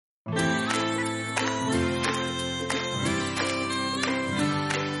Welcome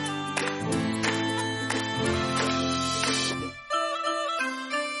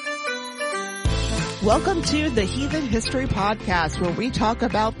to the Heathen History Podcast, where we talk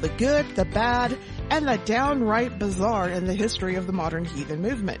about the good, the bad, and the downright bizarre in the history of the modern heathen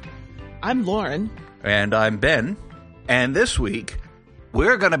movement. I'm Lauren. And I'm Ben. And this week,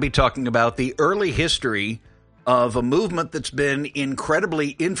 we're going to be talking about the early history of a movement that's been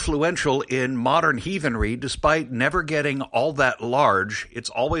incredibly influential in modern heathenry, despite never getting all that large. It's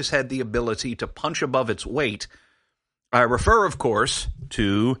always had the ability to punch above its weight. I refer, of course,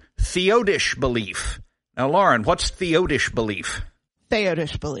 to Theodish Belief. Now, Lauren, what's Theodish Belief?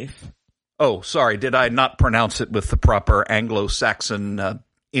 Theodish Belief. Oh, sorry, did I not pronounce it with the proper Anglo-Saxon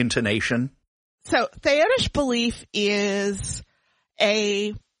intonation? So, Theodish Belief is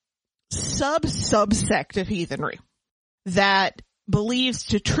a subsect of heathenry that believes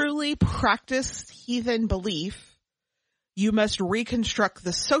to truly practice heathen belief, you must reconstruct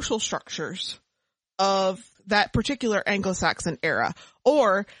the social structures of that particular Anglo-Saxon era,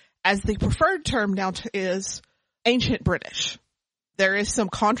 or as the preferred term now is ancient British. There is some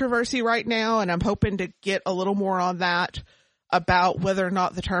controversy right now, and I'm hoping to get a little more on that about whether or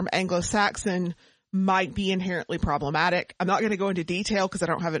not the term Anglo-Saxon might be inherently problematic. I'm not going to go into detail because I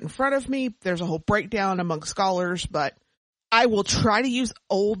don't have it in front of me. There's a whole breakdown among scholars, but I will try to use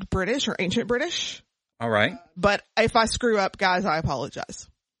Old British or Ancient British. All right. But if I screw up, guys, I apologize.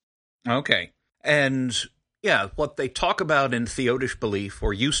 Okay. And yeah, what they talk about in Theodish Belief,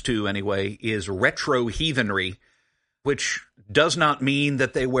 or used to anyway, is retro-heathenry, which does not mean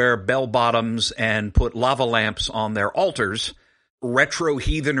that they wear bell-bottoms and put lava lamps on their altars.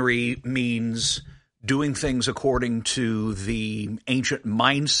 Retro-heathenry means doing things according to the ancient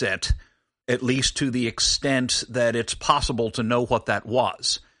mindset, at least to the extent that it's possible to know what that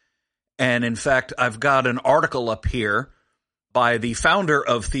was. And in fact, I've got an article up here by the founder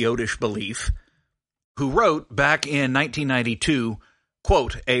of Theodish Belief, who wrote back in 1992,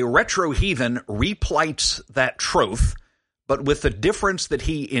 quote, "A retro-heathen replights that troth, but with the difference that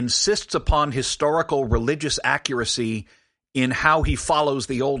he insists upon historical religious accuracy in how he follows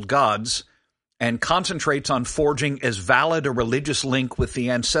the old gods and concentrates on forging as valid a religious link with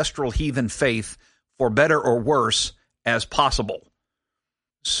the ancestral heathen faith, for better or worse, as possible."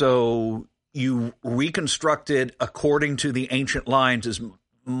 So you reconstruct it according to the ancient lines as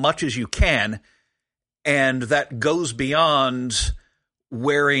much as you can, and that goes beyond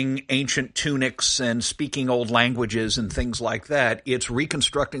wearing ancient tunics and speaking old languages and things like that. It's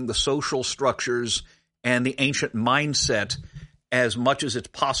reconstructing the social structures and the ancient mindset as much as it's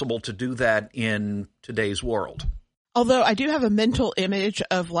possible to do that in today's world. Although I do have a mental image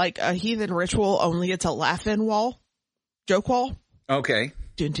of like a heathen ritual, only it's a laugh-in wall, joke wall. Okay.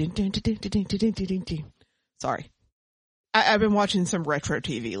 Sorry. I've been watching some retro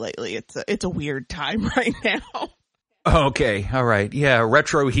TV lately. It's a weird time right now. Okay, all right. Yeah,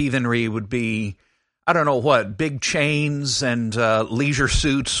 retro heathenry would be, I don't know what, big chains and leisure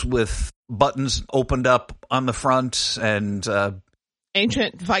suits with buttons opened up on the front and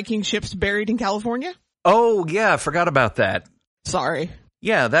ancient Viking ships buried in California? Oh, yeah, I forgot about that. Sorry.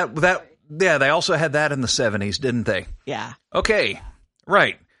 Yeah, yeah, they also had that in the 70s, didn't they? Yeah. Okay,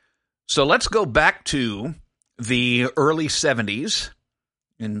 right. So let's go back to the early 70s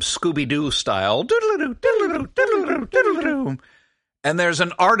in Scooby-Doo style. And there's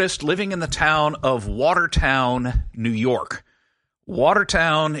an artist living in the town of Watertown, New York.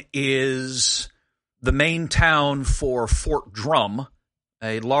 Watertown is the main town for Fort Drum,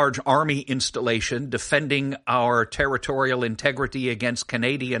 a large army installation defending our territorial integrity against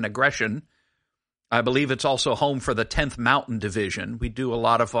Canadian aggression. I believe it's also home for the 10th Mountain Division. We do a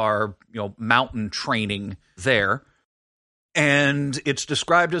lot of our, mountain training there. And it's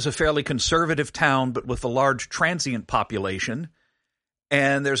described as a fairly conservative town, but with a large transient population.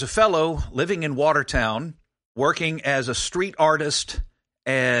 And there's a fellow living in Watertown, working as a street artist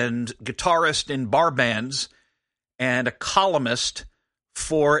and guitarist in bar bands, and a columnist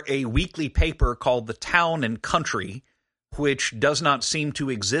for a weekly paper called The Town and Country, which does not seem to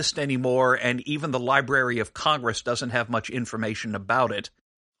exist anymore, and even the Library of Congress doesn't have much information about it.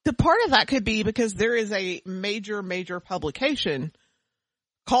 The part of that could be because there is a major publication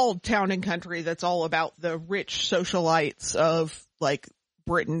called Town and Country that's all about the rich socialites of, like,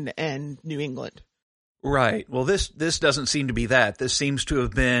 Britain and New England. Right. Well, this doesn't seem to be that. This seems to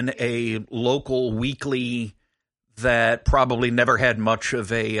have been a local weekly that probably never had much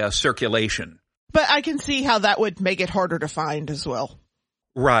of a circulation. But I can see how that would make it harder to find as well.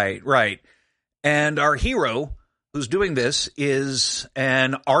 Right. And our hero who's doing this is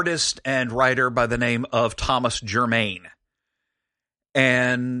an artist and writer by the name of Thomas Germain.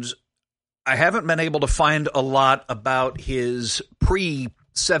 And I haven't been able to find a lot about his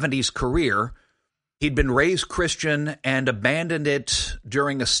pre-70s career. He'd been raised Christian and abandoned it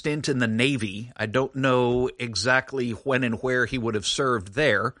during a stint in the Navy. I don't know exactly when and where he would have served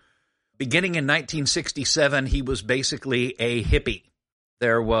there. Beginning in 1967, he was basically a hippie.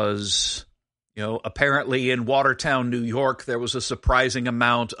 There was, apparently in Watertown, New York, there was a surprising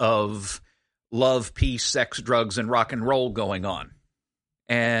amount of love, peace, sex, drugs, and rock and roll going on.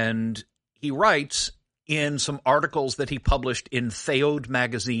 And he writes in some articles that he published in Theod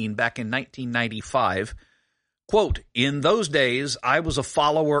magazine back in 1995, quote, "In those days, I was a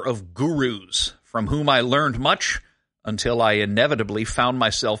follower of gurus, from whom I learned much until I inevitably found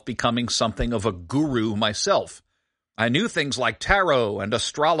myself becoming something of a guru myself. I knew things like tarot and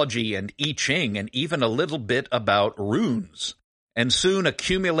astrology and I Ching and even a little bit about runes, and soon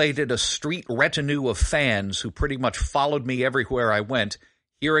accumulated a street retinue of fans who pretty much followed me everywhere I went,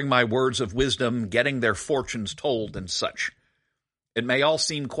 hearing my words of wisdom, getting their fortunes told, and such. It may all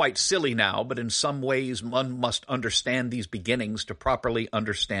seem quite silly now, but in some ways one must understand these beginnings to properly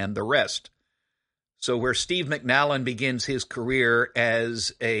understand the rest." So where Steve McNallen begins his career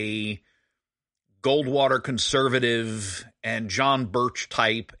as a Goldwater conservative and John Birch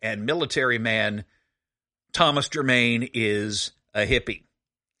type and military man, Thomas Germain is a hippie,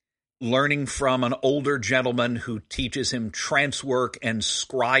 learning from an older gentleman who teaches him trance work and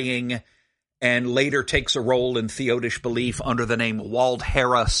scrying, and later takes a role in Theodish Belief under the name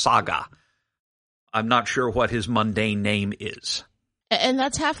Waldhera Saga. I'm not sure what his mundane name is. And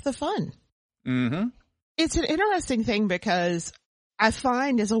that's half the fun. Mm-hmm. It's an interesting thing because I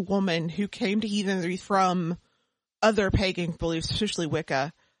find as a woman who came to heathenry from other pagan beliefs, especially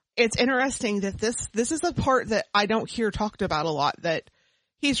Wicca, it's interesting that this is the part that I don't hear talked about a lot, that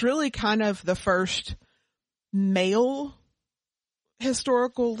he's really kind of the first male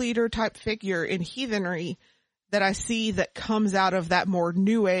historical leader type figure in heathenry that I see that comes out of that more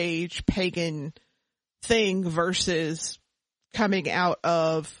new age pagan thing versus coming out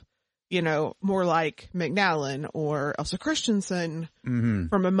of, more like McNallen or Elsa Christensen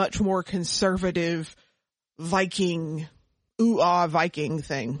from a much more conservative Viking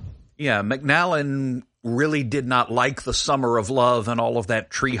thing. Yeah, McNallen really did not like the Summer of Love and all of that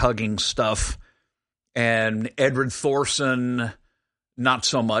tree-hugging stuff. And Edward Thorson, not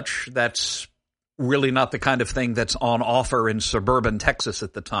so much. That's really not the kind of thing that's on offer in suburban Texas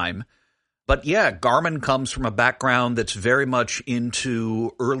at the time. But yeah, Garman comes from a background that's very much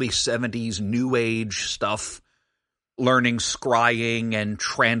into early 70s New Age stuff, learning scrying and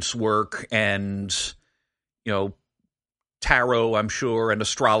trance work and, tarot, I'm sure, and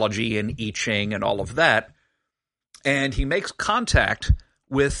astrology and I Ching and all of that. And he makes contact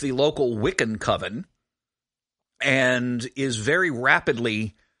with the local Wiccan coven and is very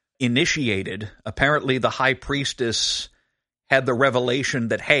rapidly initiated. Apparently the high priestess had the revelation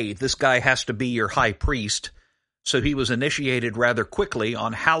that, hey, this guy has to be your high priest. So he was initiated rather quickly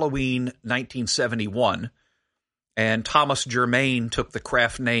on Halloween 1971. And Thomas Germain took the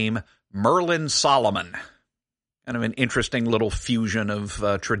craft name Merlin Solomon. Kind of an interesting little fusion of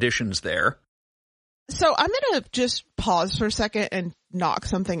traditions there. So I'm going to just pause for a second and knock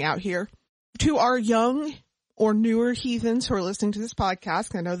something out here. To our young or newer heathens who are listening to this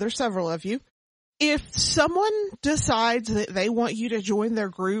podcast, I know there's several of you, if someone decides that they want you to join their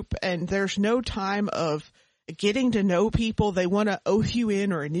group and there's no time of getting to know people, they want to oath you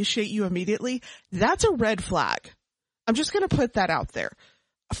in or initiate you immediately, that's a red flag. I'm just going to put that out there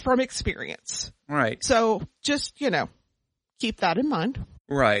from experience. Right. So just, keep that in mind.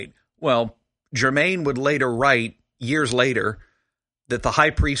 Right. Well, Germain would later write, years later, that the high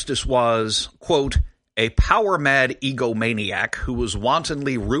priestess was, quote, "a power-mad egomaniac who was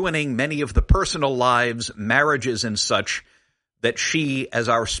wantonly ruining many of the personal lives, marriages, and such that she, as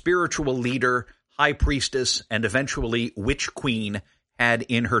our spiritual leader, high priestess, and eventually witch queen, had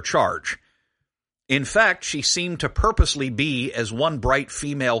in her charge. In fact, she seemed to purposely be, as one bright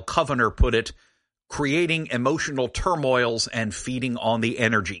female covener put it, creating emotional turmoils and feeding on the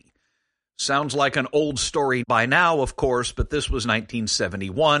energy. Sounds like an old story by now, of course, but this was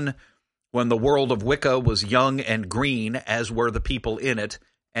 1971, when the world of Wicca was young and green, as were the people in it,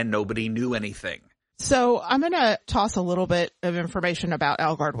 and nobody knew anything." So I'm going to toss a little bit of information about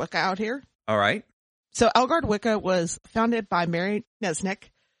Algard Wicca out here. All right. So Algard Wicca was founded by Mary Nesnick,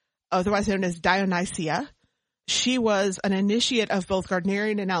 otherwise known as Dionysia. She was an initiate of both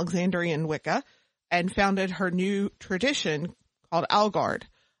Gardnerian and Alexandrian Wicca and founded her new tradition called Algard.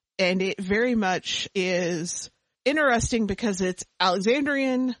 And it very much is interesting because it's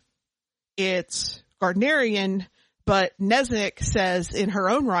Alexandrian, it's Gardnerian, but Nesnick says in her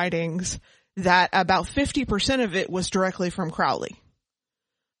own writings that about 50% of it was directly from Crowley.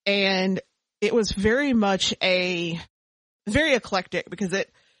 And it was very much very eclectic because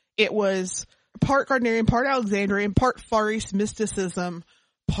it was part Gardnerian, part Alexandrian, part Far East mysticism,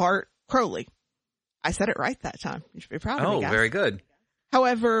 part Crowley. I said it right that time. You should be proud of me, guys. Oh, very good.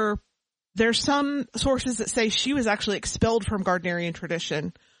 However, there's some sources that say she was actually expelled from Gardnerian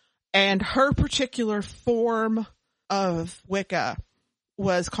tradition, and her particular form of Wicca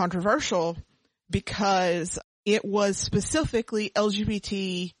was controversial because it was specifically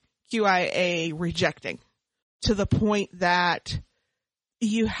LGBTQIA rejecting, to the point that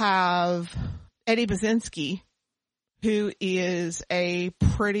you have Eddie Basinski, who is a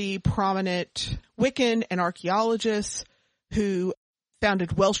pretty prominent Wiccan and archaeologist who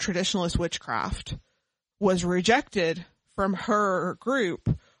founded Welsh traditionalist witchcraft, was rejected from her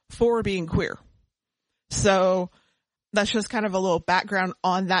group for being queer. So that's just kind of a little background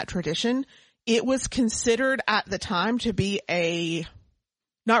on that tradition. It was considered at the time to be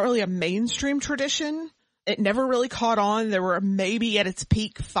not really a mainstream tradition. It never really caught on. There were maybe at its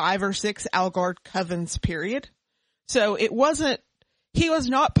peak 5 or 6 Algard covens, period. So he was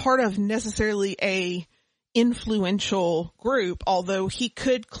not part of necessarily a influential group, although he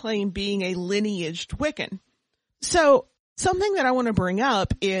could claim being a lineaged Wiccan. So something that I want to bring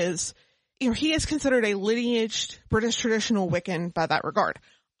up is, he is considered a lineaged British traditional Wiccan by that regard.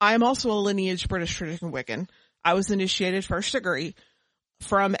 I am also a lineaged British traditional Wiccan. I was initiated first degree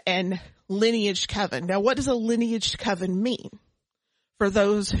from an lineaged coven. Now, what does a lineaged coven mean? For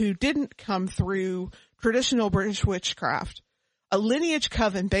those who didn't come through traditional British witchcraft, a lineage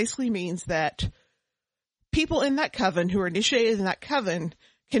coven basically means that people in that coven who are initiated in that coven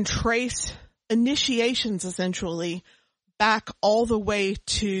can trace initiations essentially back all the way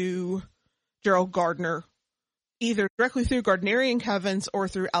to Gerald Gardner, either directly through Gardnerian covens or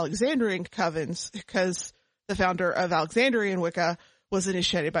through Alexandrian covens, because the founder of Alexandrian Wicca was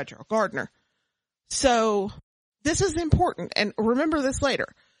initiated by Gerald Gardner. So this is important, and remember this later.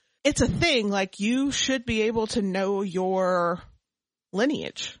 It's a thing, like, you should be able to know your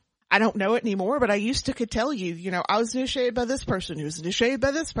lineage. I don't know it anymore, but I used to could tell you, I was initiated by this person, who was initiated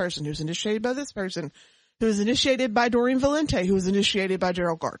by this person, who was initiated by this person, who was initiated by Doreen Valente, who was initiated by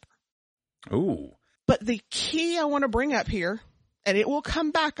Gerald Gardner. Ooh. But the key I want to bring up here, and it will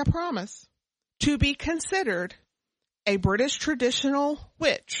come back, I promise, to be considered a British traditional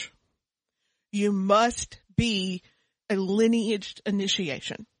witch, you must be a lineaged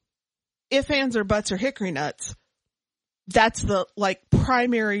initiation. If, ands, or buts, or hickory nuts, that's the,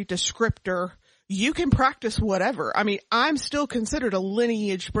 primary descriptor. You can practice whatever. I mean, I'm still considered a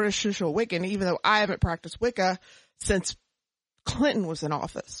lineage British traditional Wiccan, even though I haven't practiced Wicca since Clinton was in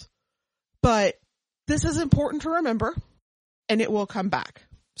office. But this is important to remember, and it will come back.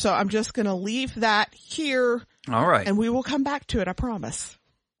 So I'm just going to leave that here. All right. And we will come back to it, I promise.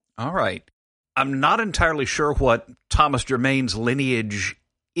 All right. I'm not entirely sure what Thomas Germain's lineage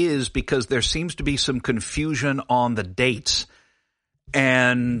is, because there seems to be some confusion on the dates.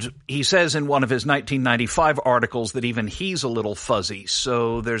 And he says in one of his 1995 articles that even he's a little fuzzy.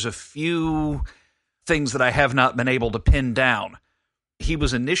 So there's a few things that I have not been able to pin down. He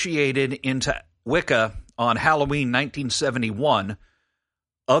was initiated into Wicca on Halloween 1971.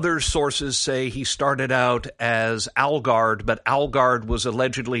 Other sources say he started out as Algard, but Algard was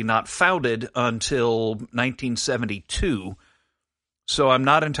allegedly not founded until 1972. So I'm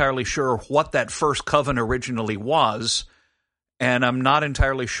not entirely sure what that first coven originally was, and I'm not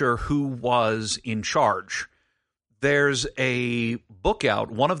entirely sure who was in charge. There's a book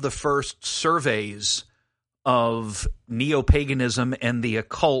out, one of the first surveys of neo-paganism and the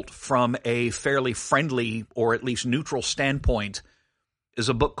occult from a fairly friendly, or at least neutral standpoint, is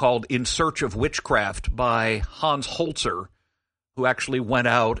a book called In Search of Witchcraft by Hans Holzer, who actually went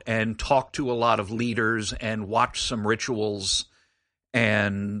out and talked to a lot of leaders and watched some rituals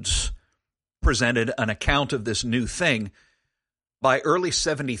and presented an account of this new thing. By early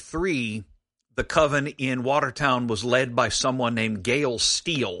 73, the coven in Watertown was led by someone named Gail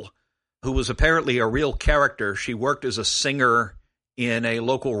Steele, who was apparently a real character. She worked as a singer in a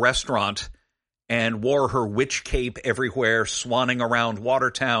local restaurant and wore her witch cape everywhere, swanning around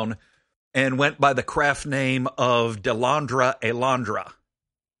Watertown, and went by the craft name of Delandra Elandra,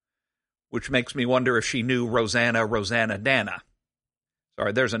 which makes me wonder if she knew Rosanna Dana.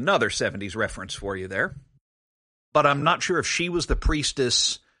 Sorry, there's another 70s reference for you there. But I'm not sure if she was the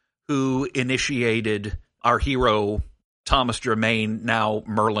priestess who initiated our hero, Thomas Germain, now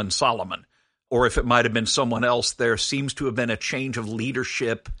Merlin Solomon, or if it might have been someone else, there seems to have been a change of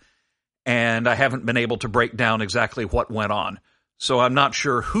leadership, and I haven't been able to break down exactly what went on. So I'm not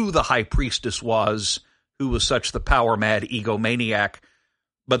sure who the high priestess was, who was such the power-mad egomaniac,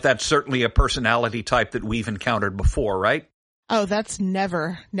 but that's certainly a personality type that we've encountered before, right? Oh, that's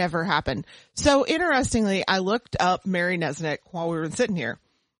never happened. So interestingly, I looked up Mary Nesnick while we were sitting here.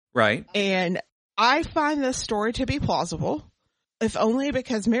 Right. And I find this story to be plausible, if only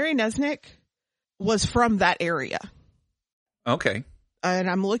because Mary Nesnick was from that area. Okay. And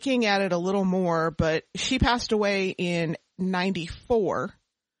I'm looking at it a little more, but she passed away in 94.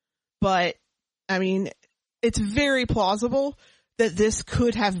 But, I mean, it's very plausible that this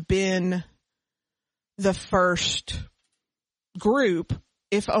could have been the first group,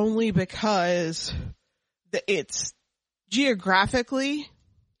 if only because it's geographically,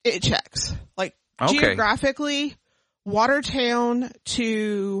 it checks. Like, okay. Geographically, Watertown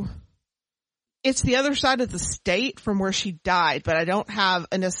to, it's the other side of the state from where she died, but I don't have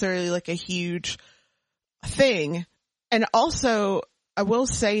necessarily like a huge thing. And also, I will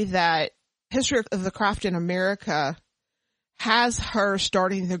say that History of the Craft in America has her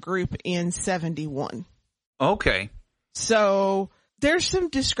starting the group in 71. Okay. So there's some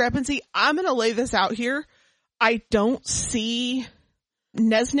discrepancy. I'm going to lay this out here. I don't see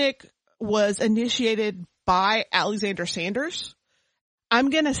Nesnick was initiated by Alexander Sanders. I'm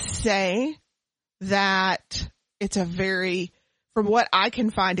going to say that it's a very, from what I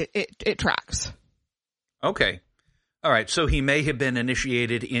can find, it tracks. Okay. All right. So he may have been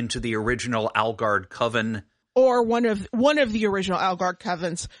initiated into the original Algard Coven. Or one of the original Algard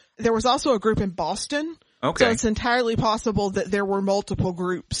Covens. There was also a group in Boston. Okay. So it's entirely possible that there were multiple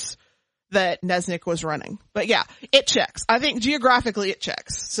groups that Nesnick was running. But yeah, it checks. I think geographically it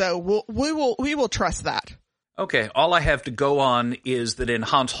checks. So we will trust that. Okay. All I have to go on is that in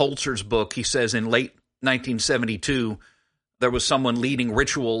Hans Holzer's book, he says in late 1972, there was someone leading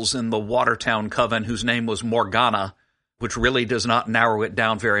rituals in the Watertown Coven whose name was Morgana, which really does not narrow it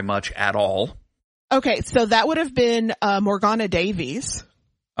down very much at all. Okay. So that would have been Morgana Davies.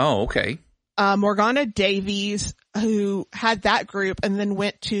 Oh, okay. Morgana Davies, who had that group and then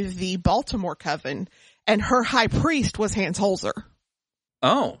went to the Baltimore Coven, and her high priest was Hans Holzer.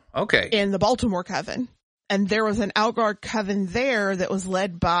 Oh, okay. In the Baltimore Coven. And there was an Algard Coven there that was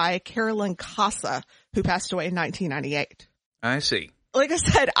led by Carolyn Casa, who passed away in 1998. I see. Like I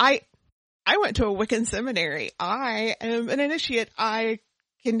said, I went to a Wiccan seminary. I am an initiate. I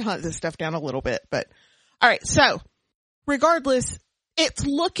can hunt this stuff down a little bit, but all right. So regardless, it's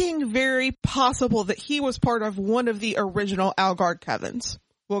looking very possible that he was part of one of the original Algard Covens.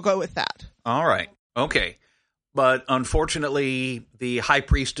 We'll go with that. All right. Okay. But unfortunately, the high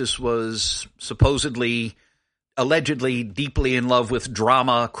priestess was allegedly deeply in love with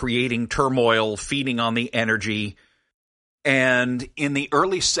drama, creating turmoil, feeding on the energy. And in the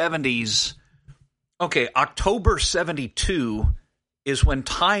early 70s, October 72 is when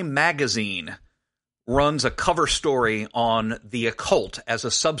Time magazine runs a cover story on the occult as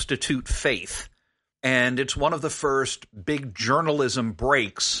a substitute faith. And it's one of the first big journalism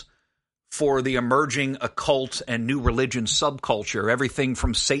breaks for the emerging occult and new religion subculture, everything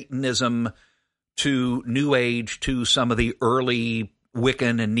from Satanism to New Age to some of the early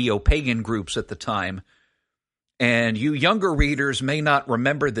Wiccan and neo-pagan groups at the time. And you younger readers may not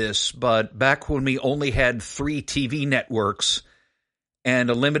remember this, but back when we only had 3 TV networks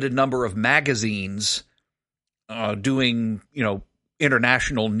and a limited number of magazines doing,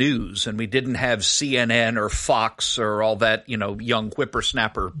 international news, and we didn't have CNN or Fox or all that, young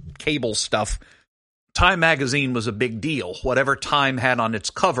whippersnapper cable stuff, Time magazine was a big deal. Whatever Time had on its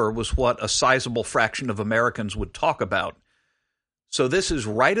cover was what a sizable fraction of Americans would talk about. So this is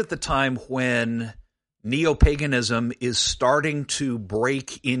right at the time when neo-paganism is starting to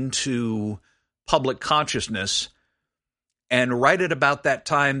break into public consciousness. And right at about that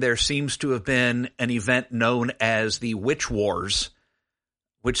time, there seems to have been an event known as the Witch Wars,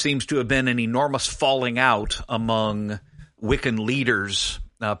 which seems to have been an enormous falling out among Wiccan leaders,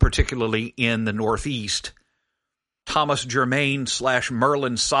 particularly in the Northeast. Thomas Germain /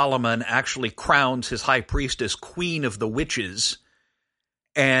 Merlin Solomon actually crowns his high priestess Queen of the Witches.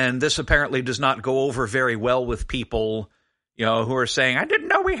 And this apparently does not go over very well with people, who are saying, I didn't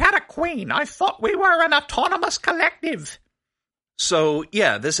know we had a queen. I thought we were an autonomous collective. So,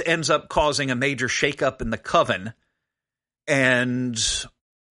 yeah, this ends up causing a major shakeup in the coven. And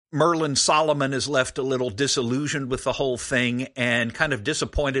Merlin Solomon is left a little disillusioned with the whole thing and kind of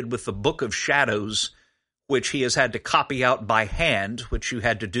disappointed with the Book of Shadows, which he has had to copy out by hand, which you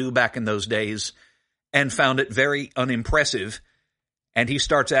had to do back in those days, and found it very unimpressive. And he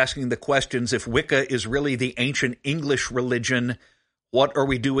starts asking the questions, if Wicca is really the ancient English religion, what are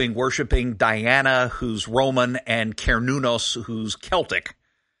we doing worshiping Diana, who's Roman, and Cernunnos, who's Celtic?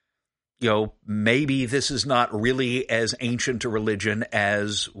 Maybe this is not really as ancient a religion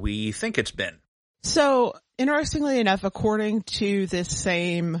as we think it's been. So, interestingly enough, according to this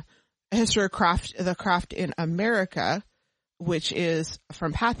same History of the Craft in America, which is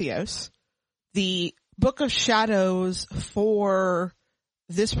from Patheos, the Book of Shadows for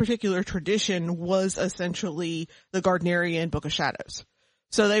this particular tradition was essentially the Gardnerian Book of Shadows.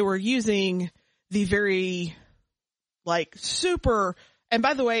 So they were using the very, super, and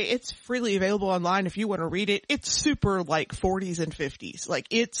by the way, it's freely available online if you want to read it. It's super 40s and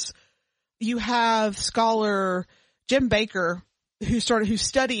 50s. You have scholar Jim Baker who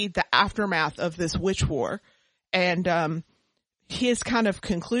studied the aftermath of this witch war, and his kind of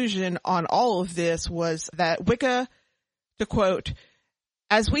conclusion on all of this was that Wicca, to quote,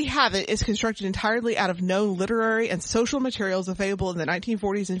 "as we have it, is constructed entirely out of known literary and social materials available in the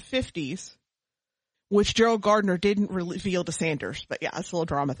 1940s and 50s, which Gerald Gardner didn't reveal to Sanders." But yeah, it's a little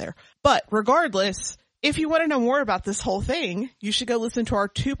drama there. But regardless, if you want to know more about this whole thing, you should go listen to our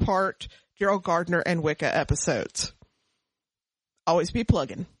 2-part Gerald Gardner and Wicca episodes. Always be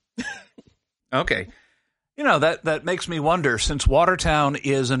plugging. Okay. That makes me wonder, since Watertown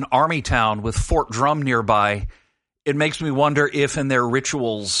is an army town with Fort Drum nearby, it makes me wonder if in their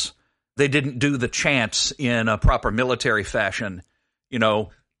rituals they didn't do the chants in a proper military fashion.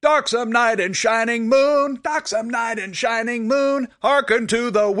 Darksome night and shining moon, darksome night and shining moon, hearken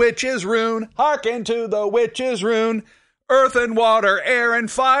to the witch's rune, hearken to the witch's rune. Earth and water, air and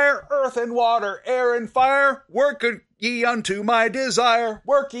fire, earth and water, air and fire, work ye unto my desire,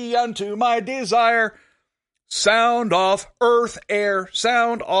 work ye unto my desire. Sound off, earth, air,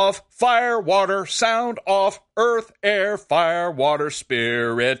 sound off, fire, water, sound off, earth, air, fire, water,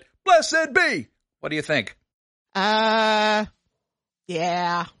 spirit, blessed be. What do you think? Yeah,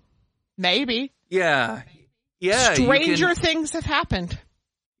 maybe. Yeah. Stranger things have happened.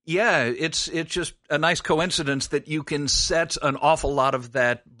 Yeah, it's just a nice coincidence that you can set an awful lot of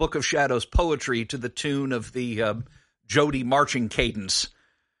that Book of Shadows poetry to the tune of the Jody marching cadence.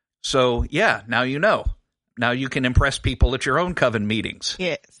 So, yeah, now you know. Now you can impress people at your own coven meetings.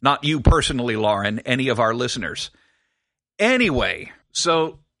 Yes. Not you personally, Lauren, any of our listeners. Anyway,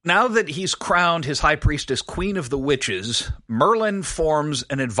 so now that he's crowned his high priestess Queen of the Witches, Merlin forms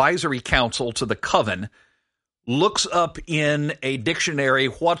an advisory council to the coven, looks up in a dictionary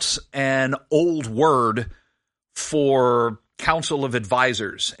what's an old word for council of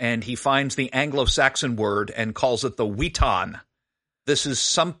advisors, and he finds the Anglo-Saxon word and calls it the Witan. This is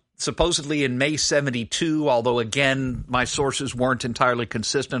supposedly in May 72, although again, my sources weren't entirely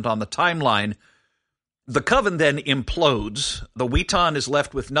consistent on the timeline. The coven then implodes. The Witan is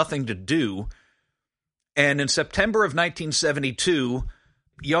left with nothing to do. And in September of 1972,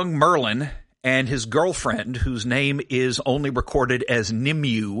 young Merlin and his girlfriend, whose name is only recorded as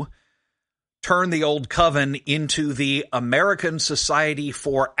Nimue, turn the old coven into the American Society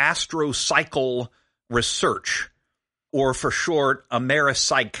for Astropsychal Research, or for short,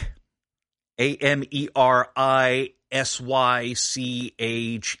 Ameripsych, Amerisyche.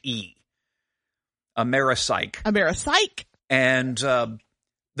 Ameripsych. Ameripsych. And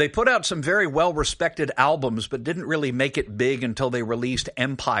they put out some very well-respected albums, but didn't really make it big until they released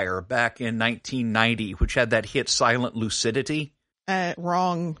Empire back in 1990, which had that hit Silent Lucidity.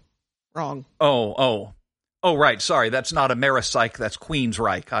 Wrong. Oh, right. Sorry, that's not Ameripsych, that's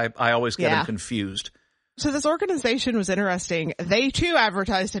Queensryche. I always get them confused. So this organization was interesting. They too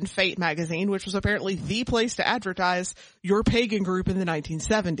advertised in Fate magazine, which was apparently the place to advertise your pagan group in the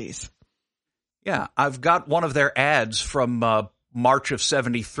 1970s. Yeah, I've got one of their ads from March of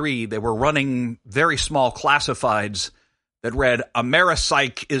 73. They were running very small classifieds that read,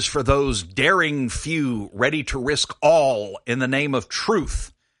 Ameripsych is for those daring few ready to risk all in the name of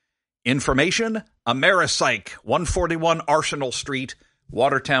truth. Information, Ameripsych, 141 Arsenal Street,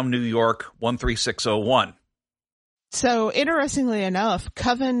 Watertown, New York, 13601. So, interestingly enough,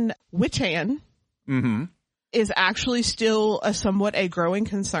 Coven Wiccan is actually still somewhat a growing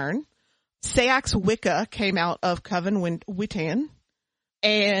concern. Sayax Wicca came out of Coven Wiccan,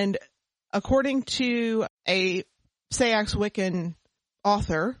 and according to a Sayax Wiccan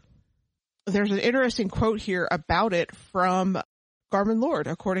author, there's an interesting quote here about it from Garman Lord,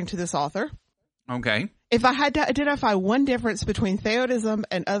 according to this author. Okay. If I had to identify one difference between Theodism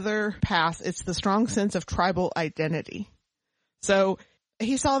and other paths, it's the strong sense of tribal identity. So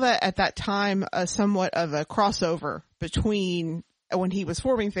he saw that at that time somewhat of a crossover between when he was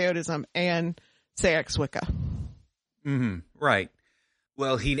forming Theodism and Sayax Wicca. Right.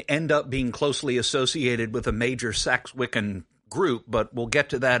 Well, he'd end up being closely associated with a major Sax Wiccan group, but we'll get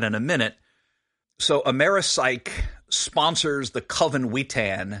to that in a minute. So Ameripsych sponsors the Coven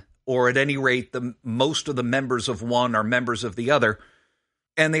Witan, or at any rate, most of the members of one are members of the other.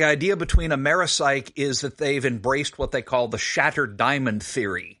 And the idea between Ameripsych is that they've embraced what they call the Shattered Diamond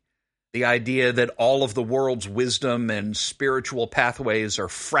Theory, the idea that all of the world's wisdom and spiritual pathways are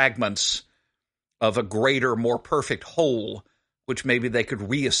fragments of a greater, more perfect whole, which maybe they could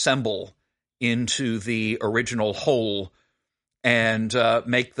reassemble into the original whole and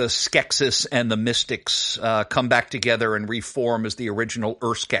make the Skeksis and the Mystics come back together and reform as the original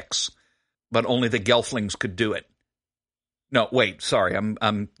Urskeks. But only the Gelflings could do it. No, wait, sorry,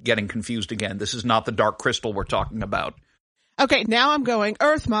 I'm getting confused again. This is not the Dark Crystal we're talking about. Okay, now I'm going,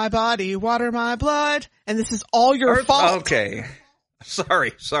 earth my body, water my blood, and this is all your fault. Okay.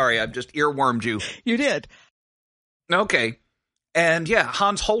 Sorry, I've just earwormed you. You did. Okay. And yeah,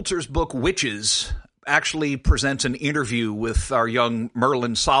 Hans Holzer's book, Witches, actually presents an interview with our young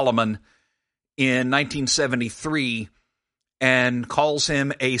Merlin Solomon in 1973 and calls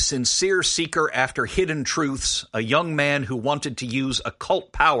him a sincere seeker after hidden truths, a young man who wanted to use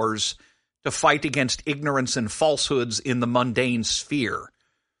occult powers to fight against ignorance and falsehoods in the mundane sphere.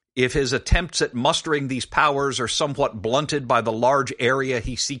 If his attempts at mustering these powers are somewhat blunted by the large area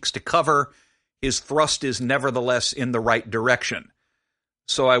he seeks to cover, his thrust is nevertheless in the right direction.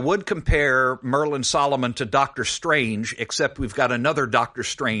 So I would compare Merlin Solomon to Dr. Strange, except we've got another Dr.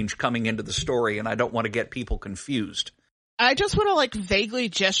 Strange coming into the story, and I don't want to get people confused. I just want to vaguely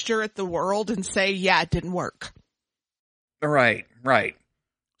gesture at the world and say, yeah, it didn't work. Right.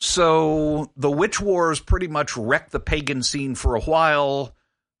 So the witch wars pretty much wrecked the pagan scene for a while.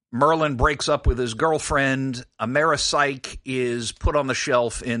 Merlin breaks up with his girlfriend. Ameripsych is put on the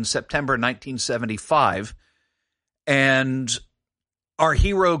shelf in September 1975. And our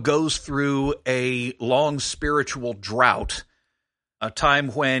hero goes through a long spiritual drought, a time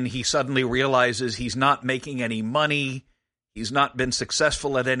when he suddenly realizes he's not making any money. He's not been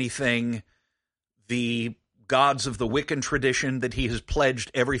successful at anything. The gods of the Wiccan tradition that he has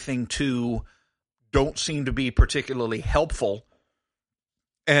pledged everything to don't seem to be particularly helpful.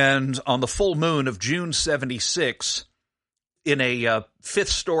 And on the full moon of June 76, in a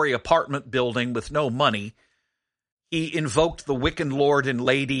fifth-story apartment building with no money, he invoked the Wiccan Lord and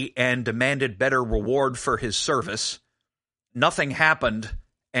Lady and demanded better reward for his service. Nothing happened,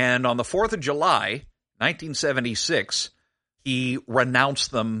 and on the 4th of July, 1976, he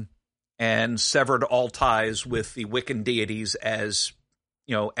renounced them and severed all ties with the Wiccan deities as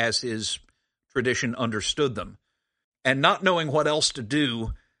his tradition understood them. And not knowing what else to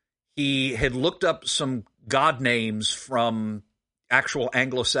do, he had looked up some god names from actual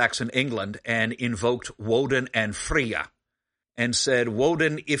Anglo-Saxon England and invoked Woden and Freya and said,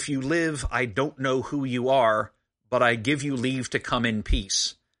 "Woden, if you live, I don't know who you are, but I give you leave to come in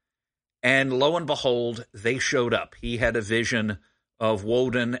peace." And lo and behold, they showed up. He had a vision of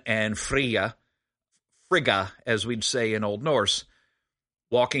Woden and Freya, Frigga, as we'd say in Old Norse,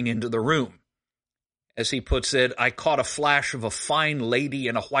 walking into the room. As he puts it, "I caught a flash of a fine lady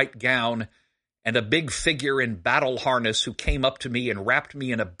in a white gown and a big figure in battle harness who came up to me and wrapped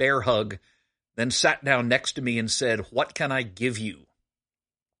me in a bear hug, then sat down next to me and said, 'What can I give you?'"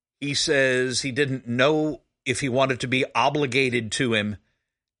 He says he didn't know if he wanted to be obligated to him,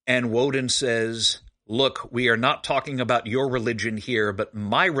 and Woden says, "Look, we are not talking about your religion here, but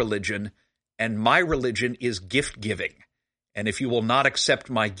my religion, and my religion is gift-giving. And if you will not accept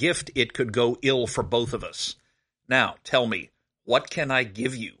my gift, it could go ill for both of us. Now, tell me, what can I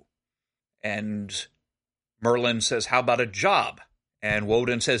give you?" And Merlin says, "How about a job?" And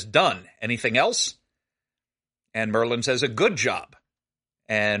Woden says, "Done. Anything else?" And Merlin says, "A good job."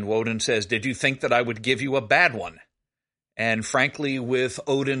 And Woden says, "Did you think that I would give you a bad one?" And frankly, with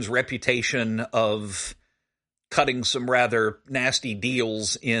Odin's reputation of cutting some rather nasty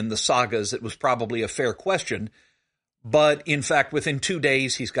deals in the sagas, it was probably a fair question. But in fact, within 2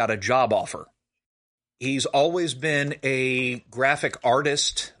 days, he's got a job offer. He's always been a graphic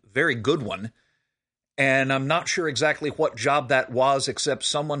artist, very good one. And I'm not sure exactly what job that was, except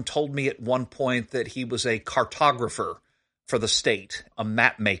someone told me at one point that he was a cartographer for the state, a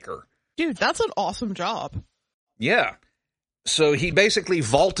map maker. Dude, that's an awesome job. Yeah. So he basically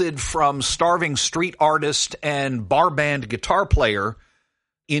vaulted from starving street artist and bar band guitar player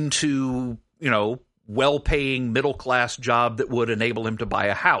into, well-paying middle-class job that would enable him to buy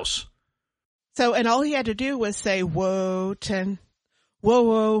a house. So, and all he had to do was say, "Wotan, whoa,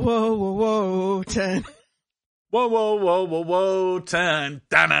 whoa, whoa, whoa, Wotan." Whoa, whoa, whoa, whoa, whoa, tan,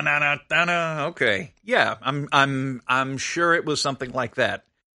 da-na-na-na-na-na. Okay. Yeah, I'm sure it was something like that.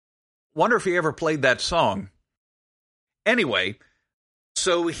 Wonder if he ever played that song. Anyway,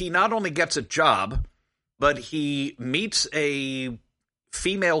 so he not only gets a job, but he meets a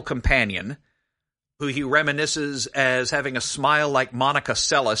female companion who he reminisces as having a smile like Monica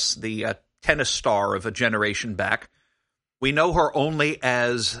Seles, the tennis star of a generation back. We know her only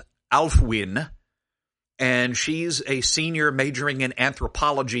as Alfwin, and she's a senior majoring in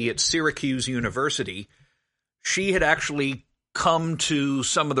anthropology at Syracuse University. She had actually come to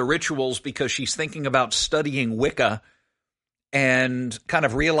some of the rituals because she's thinking about studying Wicca and kind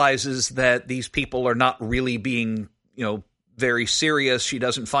of realizes that these people are not really being, very serious. She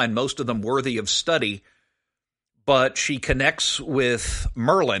doesn't find most of them worthy of study, but she connects with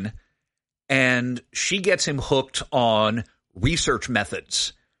Merlin and she gets him hooked on research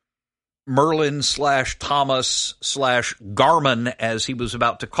methods. Merlin / Thomas / Garman, as he was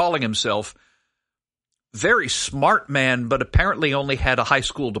about to calling himself, very smart man, but apparently only had a high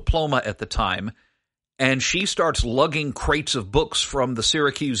school diploma at the time. And she starts lugging crates of books from the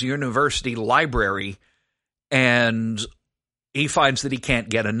Syracuse University library, and he finds that he can't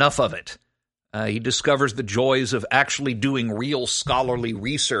get enough of it. He discovers the joys of actually doing real scholarly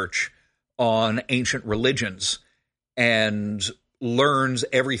research on ancient religions and learns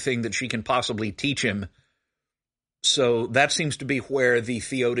everything that she can possibly teach him. So that seems to be where the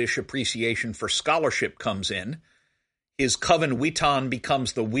Theodish appreciation for scholarship comes in. His coven Witan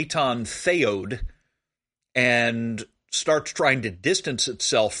becomes the Witan Theod and starts trying to distance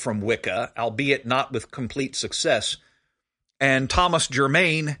itself from Wicca, albeit not with complete success. And Thomas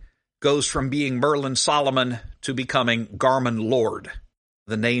Germain goes from being Merlin Solomon to becoming Garman Lord,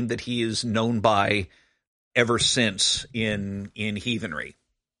 the name that he is known by ever since in heathenry.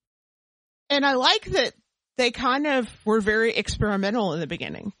 And I like that they kind of were very experimental in the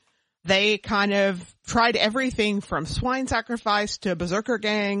beginning. They kind of tried everything from swine sacrifice to berserker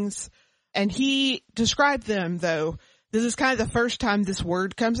gangs. And he described them, though, this is kind of the first time this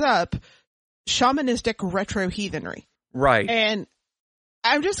word comes up, shamanistic retro-heathenry. Right. And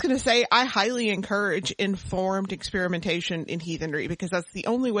I'm just going to say I highly encourage informed experimentation in heathenry because that's the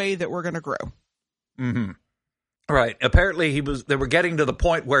only way that we're going to grow. Mm-hmm. Right. Apparently they were getting to the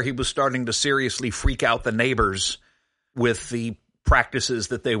point where he was starting to seriously freak out the neighbors with the practices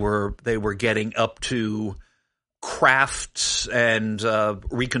that they were getting up to, crafts and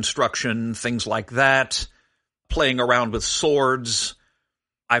reconstruction, things like that, playing around with swords.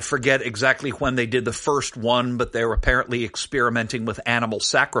 I forget exactly when they did the first one, but they were apparently experimenting with animal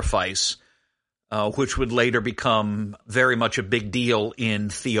sacrifice, which would later become very much a big deal in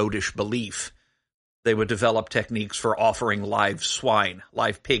Theodish belief. They would develop techniques for offering live swine,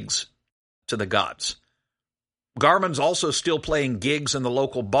 live pigs, to the gods. Garman's also still playing gigs in the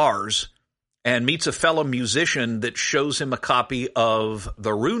local bars and meets a fellow musician that shows him a copy of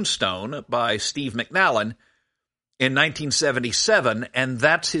The Runestone by Steve McNallen in 1977, and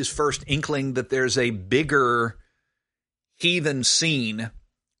that's his first inkling that there's a bigger heathen scene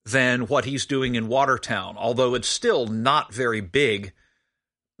than what he's doing in Watertown, although it's still not very big.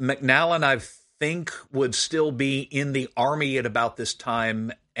 McNallen, I think, would still be in the army at about this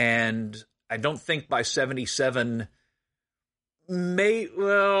time, and I don't think by 77...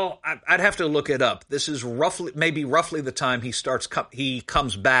 I'd have to look it up. This is roughly the time he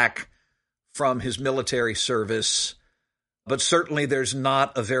comes back from his military service, but certainly there's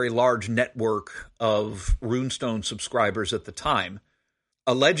not a very large network of Runestone subscribers at the time.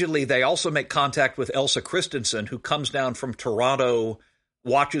 Allegedly, they also make contact with Elsa Christensen, who comes down from Toronto,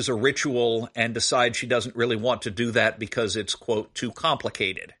 watches a ritual, and decides she doesn't really want to do that because it's, quote, too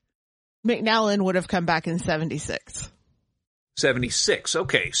complicated. McNallen would have come back in 76. 76.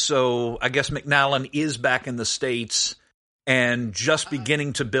 Okay, so I guess McNallen is back in the States and just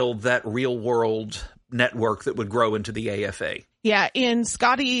beginning to build that real-world network that would grow into the AFA. Yeah, in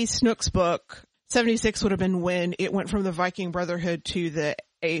Scotty Snook's book, 76 would have been when it went from the Viking Brotherhood to the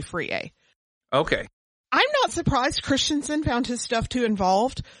Free A. Okay. I'm not surprised Christensen found his stuff too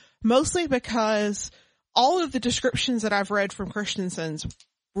involved, mostly because all of the descriptions that I've read from Christensen's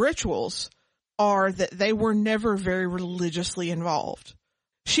rituals are that they were never very religiously involved.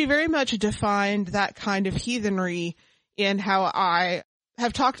 She very much defined that kind of heathenry in how I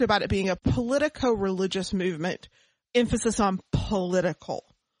have talked about it being a politico-religious movement, emphasis on political.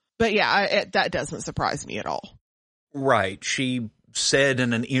 But yeah, that doesn't surprise me at all. Right. She said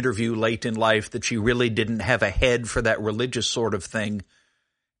in an interview late in life that she really didn't have a head for that religious sort of thing.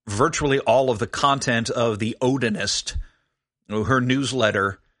 Virtually all of the content of the Odinist, her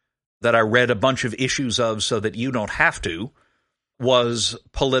newsletter, that I read a bunch of issues of so that you don't have to, was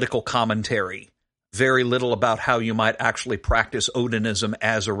political commentary. Very little about how you might actually practice Odinism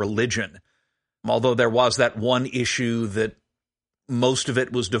as a religion. Although there was that one issue that most of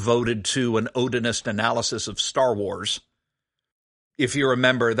it was devoted to an Odinist analysis of Star Wars. If you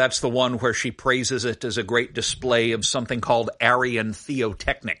remember, that's the one where she praises it as a great display of something called Aryan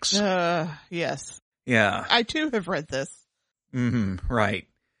theotechnics. Yes. Yeah. I too have read this. Right.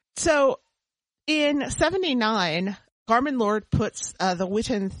 So, in 79, Garman Lord puts the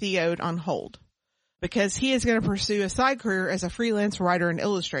Wiccan Theod on hold because he is going to pursue a side career as a freelance writer and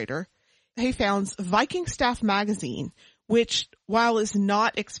illustrator. He founds Viking Staff magazine, which, while is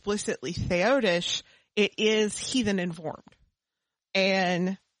not explicitly Theodish, it is heathen informed.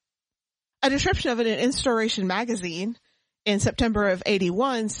 And a description of it in Instauration magazine in September of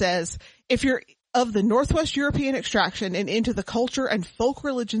 81 says, if you're of the Northwest European extraction and into the culture and folk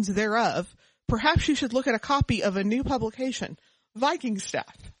religions thereof, perhaps you should look at a copy of a new publication, Viking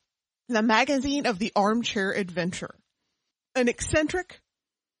Staff, the magazine of the armchair adventurer. An eccentric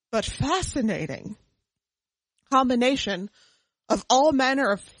but fascinating combination of all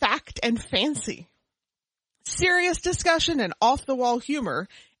manner of fact and fancy. Serious discussion and off-the-wall humor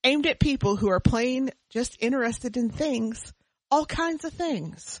aimed at people who are plain just interested in things, all kinds of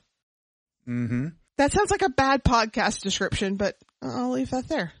things. That sounds like a bad podcast description, but I'll leave that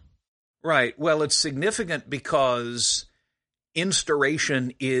there. Right. Well, it's significant because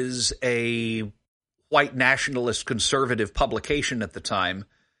Instauration is a white nationalist conservative publication at the time.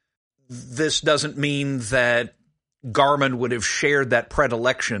 This doesn't mean that Garman would have shared that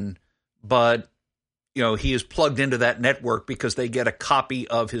predilection, but he is plugged into that network because they get a copy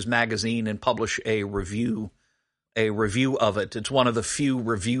of his magazine and publish a review of it. It's one of the few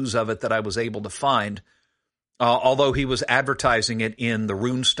reviews of it that I was able to find, although he was advertising it in the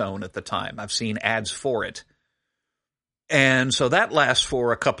Runestone at the time. I've seen ads for it. And so that lasts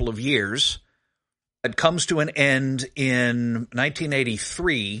for a couple of years. It comes to an end in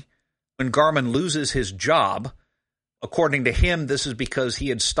 1983 when Garman loses his job. According to him, this is because he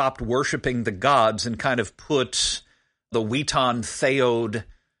had stopped worshiping the gods and kind of put the Wiccan Theod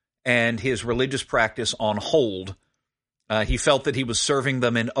and his religious practice on hold. He felt that he was serving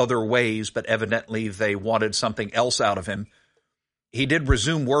them in other ways, but evidently they wanted something else out of him. He did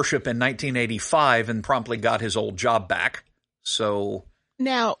resume worship in 1985 and promptly got his old job back. So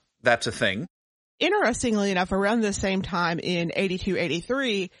now that's a thing. Interestingly enough, around the same time in 82,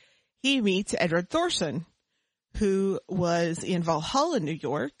 83, he meets Edred Thorson, who was in Valhalla, New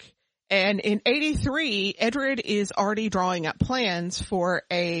York. And in 83, Edred is already drawing up plans for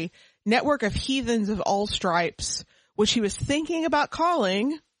a network of heathens of all stripes, which he was thinking about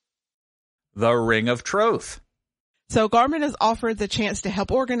calling the Ring of Troth. So Garman is offered the chance to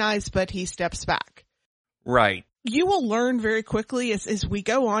help organize, but he steps back. Right. You will learn very quickly as we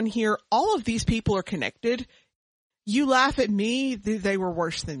go on here, all of these people are connected. You laugh at me, they were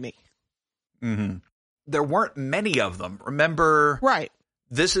worse than me. There weren't many of them. Remember, right?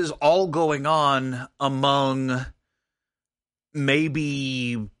 This is all going on among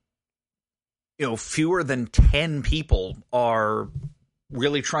maybe, fewer than 10 people are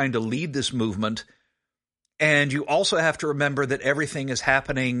really trying to lead this movement. And you also have to remember that everything is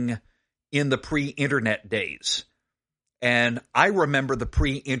happening in the pre-internet days. And I remember the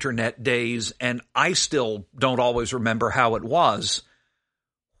pre-internet days, and I still don't always remember how it was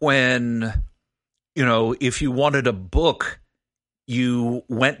when, if you wanted a book, you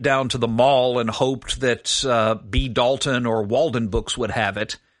went down to the mall and hoped that B. Dalton or Walden Books would have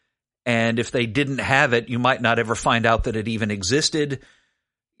it. And if they didn't have it, you might not ever find out that it even existed.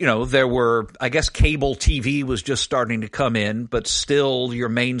 There were, I guess cable TV was just starting to come in, but still your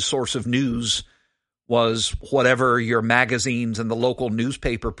main source of news was whatever your magazines and the local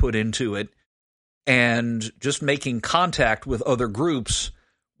newspaper put into it. And just making contact with other groups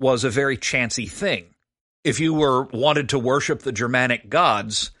was a very chancy thing. If you wanted to worship the Germanic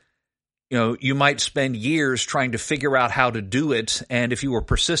gods, you might spend years trying to figure out how to do it. And if you were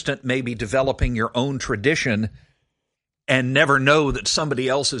persistent, maybe developing your own tradition and never know that somebody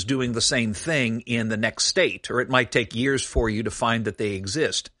else is doing the same thing in the next state, or it might take years for you to find that they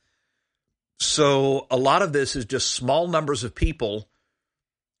exist. So a lot of this is just small numbers of people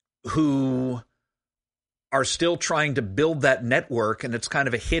who are still trying to build that network, and it's kind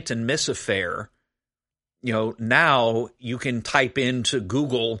of a hit and miss affair. Now you can type into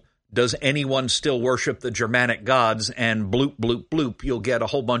Google, does anyone still worship the Germanic gods? And bloop, bloop, bloop, you'll get a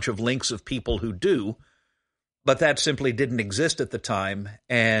whole bunch of links of people who do. But that simply didn't exist at the time,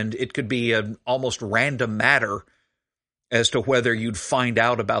 and it could be an almost random matter as to whether you'd find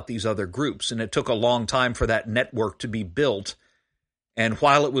out about these other groups. And it took a long time for that network to be built. And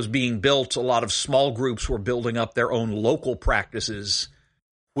while it was being built, a lot of small groups were building up their own local practices,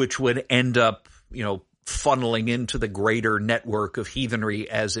 which would end up, funneling into the greater network of heathenry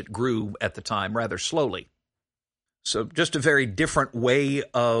as it grew at the time rather slowly. So just a very different way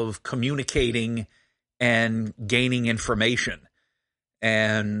of communicating and gaining information.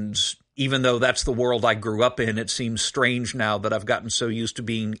 And even though that's the world I grew up in, it seems strange now that I've gotten so used to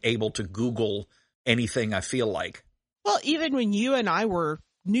being able to Google anything I feel like. Well, even when you and I were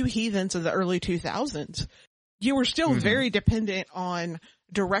new heathens in the early 2000s, you were still very dependent on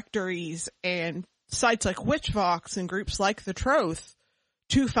directories and sites like Witchvox and groups like The Troth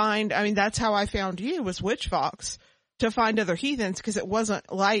to find, that's how I found you, was Witchvox, to find other heathens, because it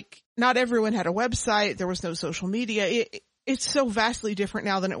wasn't like, not everyone had a website, there was no social media. It's so vastly different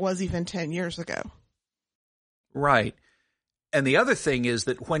now than it was even 10 years ago. Right. And the other thing is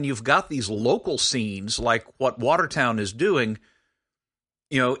that when you've got these local scenes, like what Watertown is doing,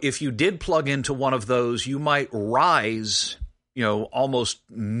 if you did plug into one of those, you might rise, almost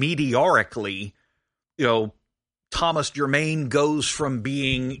meteorically. Thomas Germain goes from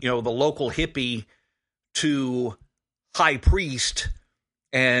being, the local hippie to high priest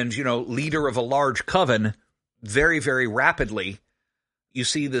and, leader of a large coven very, very rapidly. You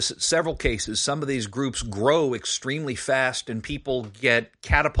see this in several cases. Some of these groups grow extremely fast and people get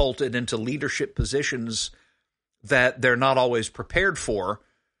catapulted into leadership positions that they're not always prepared for.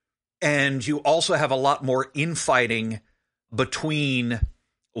 And you also have a lot more infighting between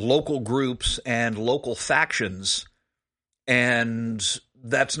local groups and local factions. And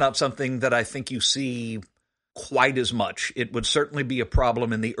that's not something that I think you see quite as much. It would certainly be a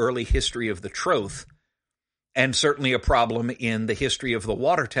problem in the early history of the Troth, and certainly a problem in the history of the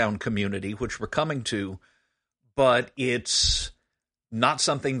Watertown community, which we're coming to, but it's not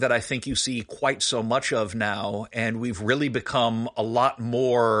something that I think you see quite so much of now, and we've really become a lot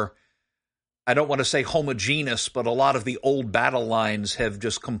more, I don't want to say homogeneous, but a lot of the old battle lines have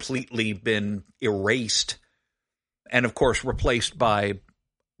just completely been erased, and of course replaced by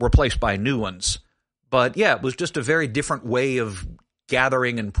new ones. But yeah, it was just a very different way of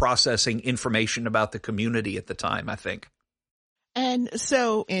gathering and processing information about the community at the time, I think. And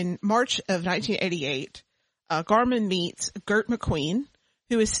so in March of 1988, Garman meets Gert McQueen,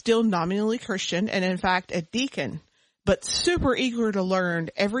 who is still nominally Christian and in fact a deacon, but super eager to learn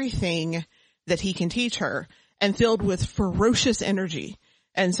everything that he can teach her and filled with ferocious energy.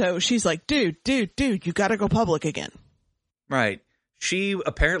 And so she's like, dude, you got to go public again. Right. She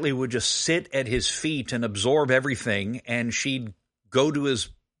apparently would just sit at his feet and absorb everything, and she'd go to his,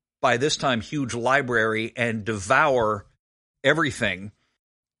 by this time, huge library and devour everything.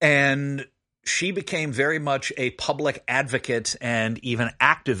 And she became very much a public advocate and even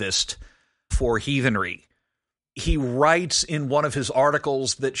activist for heathenry. He writes in one of his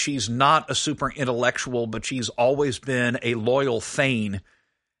articles that she's not a super intellectual, but she's always been a loyal thane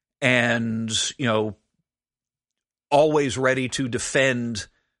and, always ready to defend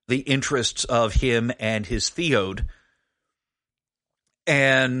the interests of him and his theod.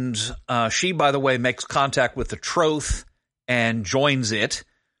 And she, by the way, makes contact with the Troth and joins it.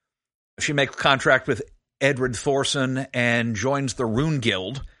 She makes contact with Edward Thorson and joins the Rune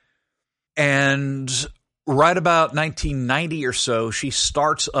Guild. And right about 1990 or so, she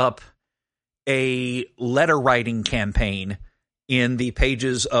starts up a letter writing campaign in the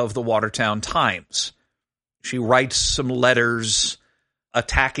pages of the Watertown Times. She writes some letters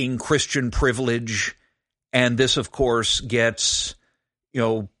attacking Christian privilege, and this, of course, gets,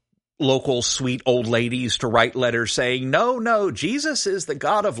 local sweet old ladies to write letters saying, no, Jesus is the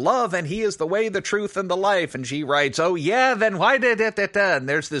God of love, and he is the way, the truth, and the life. And she writes, oh, yeah, then why did it? And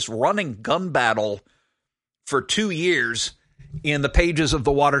there's this running gun battle for 2 years in the pages of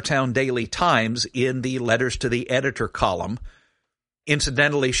the Watertown Daily Times in the letters to the editor column.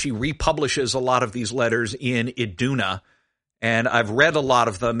 Incidentally, she republishes a lot of these letters in Iduna, and I've read a lot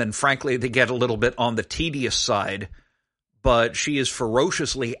of them, and frankly, they get a little bit on the tedious side, but she is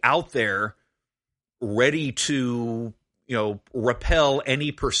ferociously out there, ready to, repel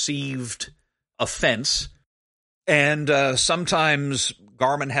any perceived offense. And sometimes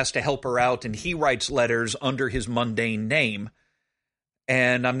Garman has to help her out, and he writes letters under his mundane name.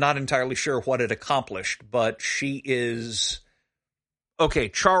 And I'm not entirely sure what it accomplished, but she is... Okay,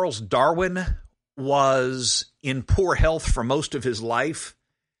 Charles Darwin was in poor health for most of his life,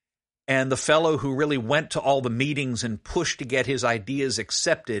 and the fellow who really went to all the meetings and pushed to get his ideas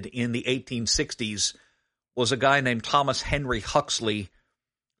accepted in the 1860s was a guy named Thomas Henry Huxley,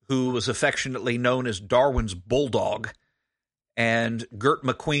 who was affectionately known as Darwin's Bulldog. and Gert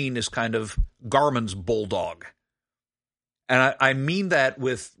McQueen is kind of Garman's bulldog. And I mean that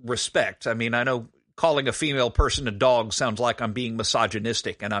with respect. I mean, I know calling a female person a dog sounds like I'm being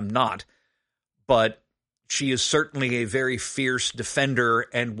misogynistic, and I'm not. But she is certainly a very fierce defender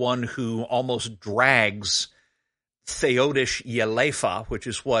and one who almost drags Theodish Belief, which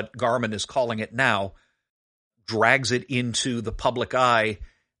is what Garman is calling it now, drags it into the public eye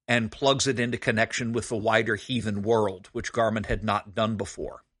and plugs it into connection with the wider heathen world, which Garman had not done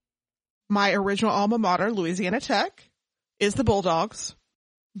before. My original alma mater, Louisiana Tech, is the Bulldogs,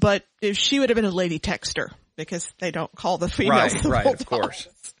 but if she would have been a lady texter, because they don't call the females the Bulldogs. Of course.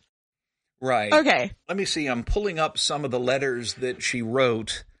 Right. Okay. Let me see. I'm pulling up some of the letters that she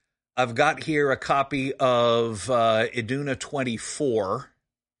wrote. I've got here a copy of Iduna 24.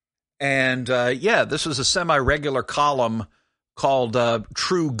 And, this is a semi-regular column called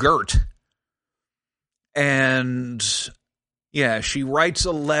True Gert. And, she writes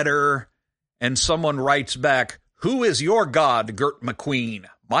a letter, and someone writes back, "Who is your God, Gert McQueen?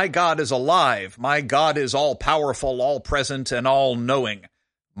 My God is alive. My God is all-powerful, all-present, and all-knowing.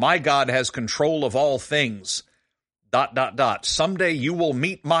 My God has control of all things. ... Someday you will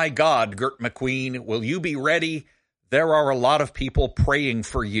meet my God, Gert McQueen. Will you be ready? There are a lot of people praying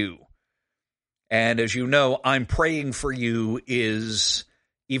for you." And as you know, "I'm praying for you" is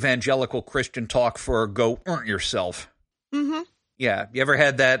evangelical Christian talk for go earn yourself. Mm-hmm. Yeah. You ever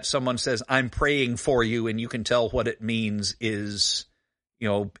had that? Someone says, "I'm praying for you," and you can tell what it means is,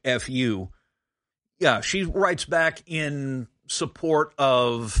 F you. Yeah. She writes back in support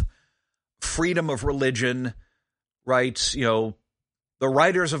of freedom of religion, writes, the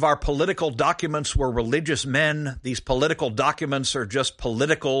writers of our political documents were religious men. These political documents are just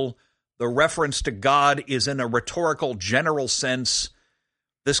political. The reference to God is in a rhetorical general sense.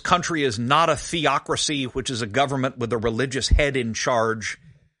 This country is not a theocracy, which is a government with a religious head in charge.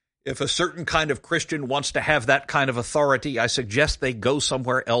 If a certain kind of Christian wants to have that kind of authority, I suggest they go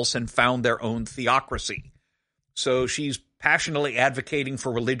somewhere else and found their own theocracy. So she's passionately advocating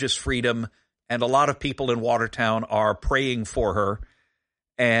for religious freedom, and a lot of people in Watertown are praying for her.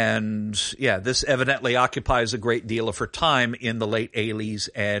 And, this evidently occupies a great deal of her time in the late 80s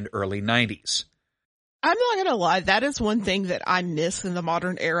and early 90s. I'm not going to lie. That is one thing that I miss in the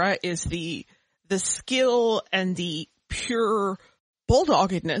modern era is the skill and the pure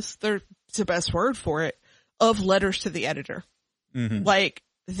bulldoggedness, there's the best word for it, of letters to the editor. Mm-hmm. Like,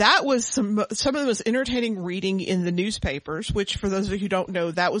 that was some of the most entertaining reading in the newspapers, which for those of you who don't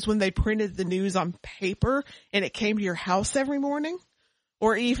know, that was when they printed the news on paper and it came to your house every morning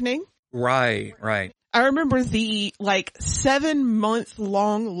or evening. Right. I remember the 7-month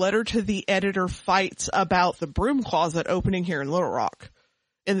long letter to the editor fights about the broom closet opening here in Little Rock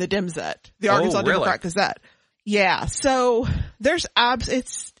in the Demzet, the Arkansas Democrat Gazette. Yeah. So there's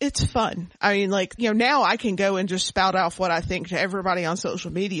it's fun. I mean, now I can go and just spout off what I think to everybody on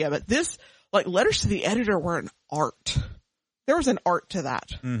social media, but this, letters to the editor were an art. There was an art to that.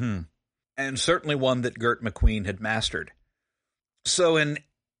 Mm-hmm. And certainly one that Gert McQueen had mastered. So in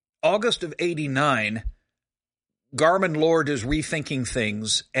August of 89, Garman Lord is rethinking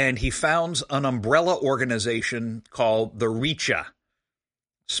things, and he founds an umbrella organization called the Richa,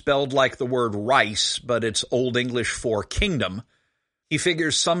 spelled like the word rice, but it's Old English for kingdom. He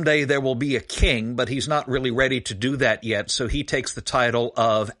figures someday there will be a king, but he's not really ready to do that yet, so he takes the title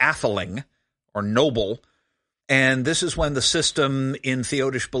of atheling, or noble, and this is when the system in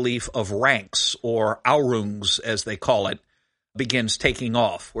Theodish belief of ranks, or aurungs as they call it, begins taking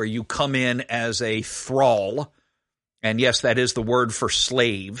off, where you come in as a thrall, and yes, that is the word for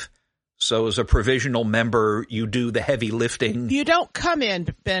slave. So as a provisional member, you do the heavy lifting. You don't come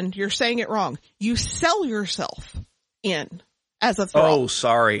in, Ben. You're saying it wrong. You sell yourself in as a thrall. Oh,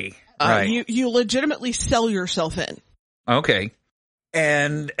 sorry. Right. You legitimately sell yourself in. Okay.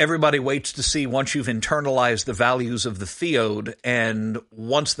 And everybody waits to see once you've internalized the values of the Theod, and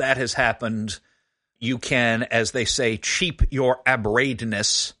once that has happened, you can, as they say, cheap your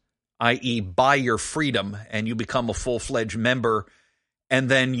aberrateness, i.e. buy your freedom, and you become a full-fledged member, and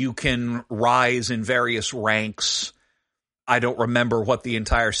then you can rise in various ranks. I don't remember what the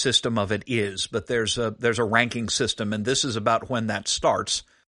entire system of it is, but there's a ranking system, and this is about when that starts.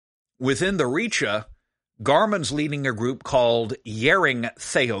 Within the Richa, Garman's leading a group called Yering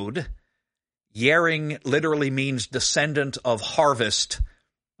Theod. Yering literally means descendant of harvest,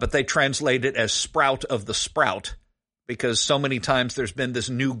 but they translate it as sprout of the sprout, because so many times there's been this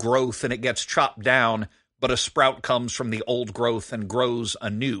new growth and it gets chopped down, but a sprout comes from the old growth and grows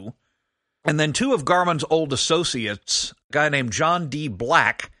anew. And then two of Garman's old associates, a guy named John D.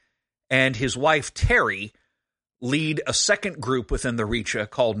 Black and his wife Terry, lead a second group within the Richa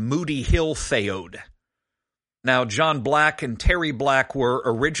called Moody Hill Theod. Now, John Black and Terry Black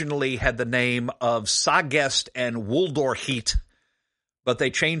originally had the name of Sagest and Wuldorheat, but they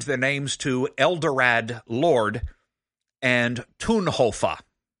changed their names to Eldorad Lord and Tunhofa.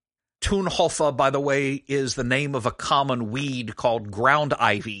 Tunhofa, by the way, is the name of a common weed called ground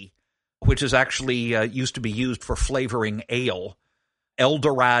ivy, which is actually used to be used for flavoring ale.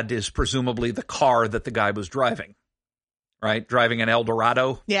 Eldorad is presumably the car that the guy was driving, right? Driving an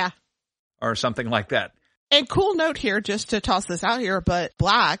Eldorado? Yeah. Or something like that. And cool note here, just to toss this out here, but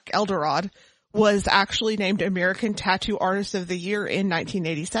Black, Eldorad, was actually named American Tattoo Artist of the Year in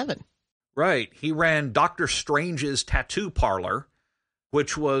 1987. Right. He ran Dr. Strange's tattoo parlor,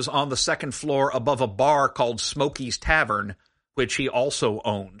 which was on the second floor above a bar called Smokey's Tavern, which he also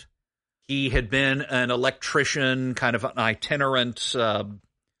owned. He had been an electrician, kind of an itinerant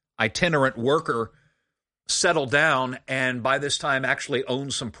worker, settled down, and by this time actually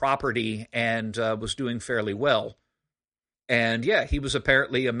owned some property and was doing fairly well. And yeah, he was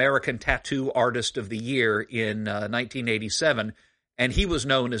apparently American Tattoo Artist of the Year in 1987, and he was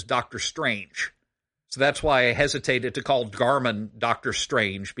known as Dr. Strange. So that's why I hesitated to call Garman Dr.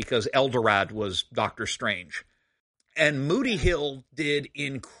 Strange, because Eldorad was Dr. Strange. And Moody Hill did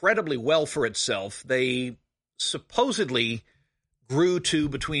incredibly well for itself. They supposedly grew to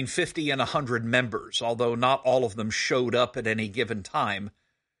between 50 and 100 members, although not all of them showed up at any given time.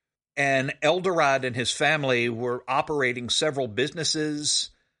 And Eldorad and his family were operating several businesses.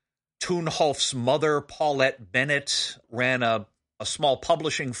 Tunholf's mother, Paulette Bennett, ran a small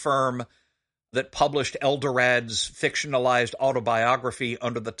publishing firm that published Eldorad's fictionalized autobiography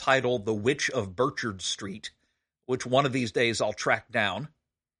under the title The Witch of Burchard Street, which one of these days I'll track down.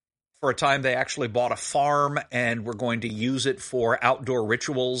 For a time, they actually bought a farm and were going to use it for outdoor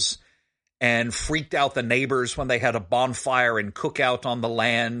rituals, and freaked out the neighbors when they had a bonfire and cookout on the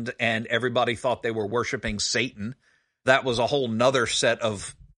land, and everybody thought they were worshiping Satan. That was a whole nother set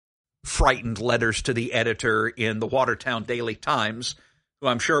of frightened letters to the editor in the Watertown Daily Times, who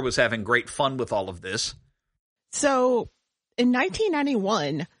I'm sure was having great fun with all of this. So, in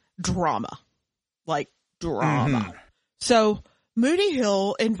 1991, drama. So, Moody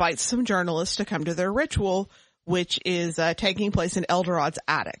Hill invites some journalists to come to their ritual, which is taking place in Eldorad's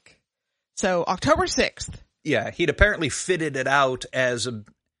attic. So, October 6th. Yeah, he'd apparently fitted it out as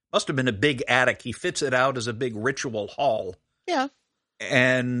must have been a big attic. He fits it out as a big ritual hall. Yeah.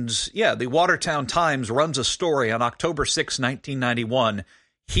 And, yeah, the Watertown Times runs a story on October 6, 1991.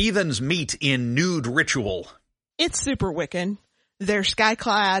 Heathens meet in nude ritual. It's super Wiccan. They're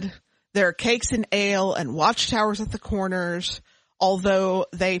sky-clad. There are cakes and ale and watchtowers at the corners, although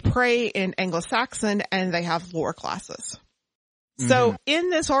they pray in Anglo-Saxon and they have lower classes. So in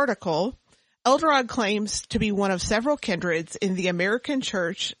this article, Eldorad claims to be one of several kindreds in the American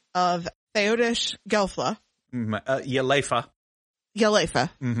Church of Theodish Gelfa. Yalefa.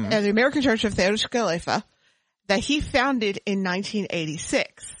 And the American Church of Theodish Gelfa that he founded in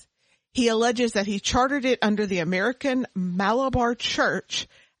 1986. He alleges that he chartered it under the American Malabar Church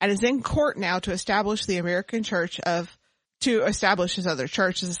and is in court now to establish the American Church to establish his other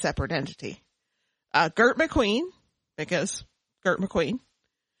church as a separate entity. Gert McQueen, because Gert McQueen,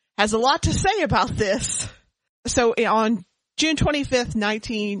 has a lot to say about this. So on June 25th,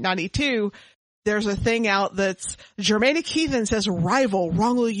 1992, there's a thing out that's Germanic Heathens as a rival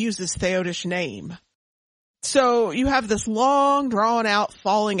wrongly uses Theodish name. So you have this long drawn out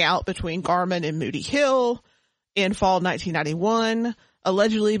falling out between Garman and Moody Hill in fall 1991,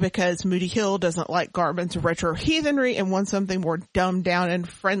 allegedly because Moody Hill doesn't like Garman's retro heathenry and wants something more dumbed down and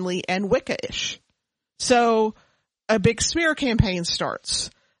friendly and Wicca-ish. So a big smear campaign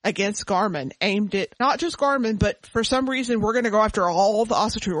starts against Garman, aimed at not just Garman, but for some reason we're going to go after all the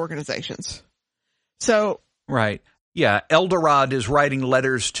Asatru organizations. So, right. Yeah. Eldorad is writing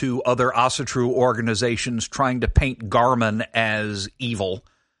letters to other Asatru organizations trying to paint Garman as evil,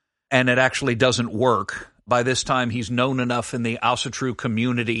 and it actually doesn't work. By this time, he's known enough in the Asatru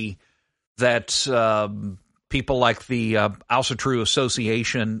community that people like the Asatru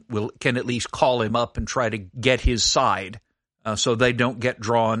Association can at least call him up and try to get his side, so they don't get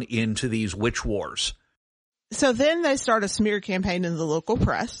drawn into these witch wars. So then they start a smear campaign in the local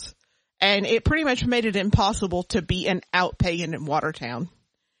press, and it pretty much made it impossible to be an out pagan in Watertown.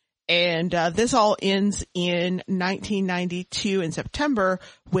 And this all ends in 1992 in September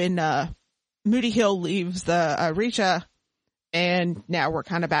when Moody Hill leaves the Richa, and now we're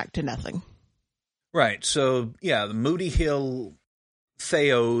kind of back to nothing. Right. So, yeah, the Moody Hill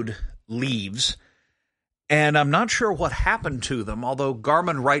Theod leaves, And I'm not sure what happened to them, although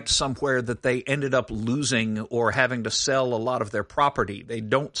Garman writes somewhere that they ended up losing or having to sell a lot of their property. They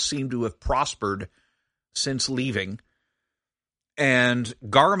don't seem to have prospered since leaving. And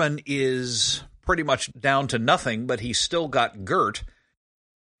Garman is pretty much down to nothing, but he's still got Gert.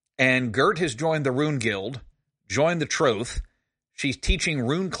 And Gert has joined the Rune Guild, joined the Troth. She's teaching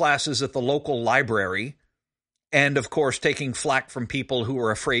rune classes at the local library. And, of course, taking flack from people who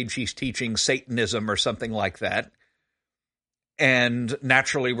are afraid she's teaching Satanism or something like that. And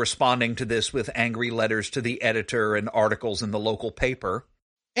naturally responding to this with angry letters to the editor and articles in the local paper.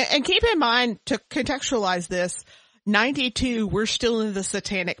 And keep in mind, to contextualize this, 92, we're still in the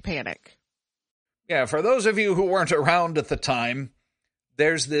Satanic Panic. Yeah, for those of you who weren't around at the time,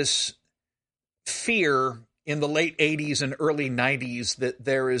 there's this fear in the late 80s and early 90s that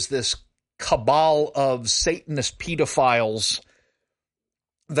there is this cabal of Satanist pedophiles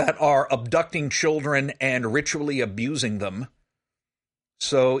that are abducting children and ritually abusing them.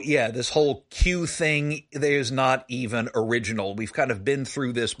 So, yeah, this whole Q thing is not even original. We've kind of been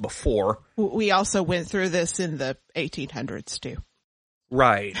through this before. We also went through this in the 1800s, too.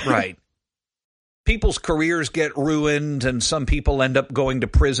 Right. People's careers get ruined, and some people end up going to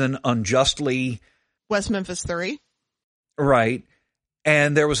prison unjustly. West Memphis 3. Right.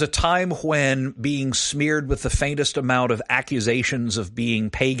 And there was a time when being smeared with the faintest amount of accusations of being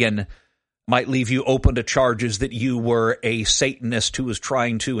pagan might leave you open to charges that you were a Satanist who was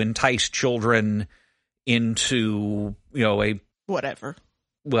trying to entice children into, a... Whatever.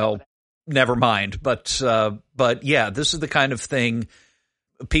 Well, never mind. But yeah, this is the kind of thing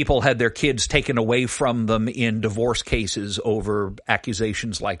people had their kids taken away from them in divorce cases over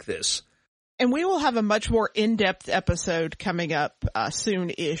accusations like this. And we will have a much more in-depth episode coming up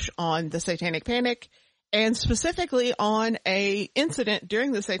soon-ish on the Satanic Panic, and specifically on a incident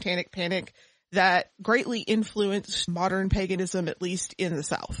during the Satanic Panic that greatly influenced modern paganism, at least in the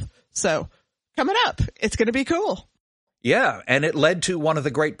South. So, coming up, it's going to be cool. Yeah, and it led to one of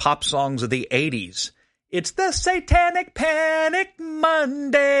the great pop songs of the 80s. It's the Satanic Panic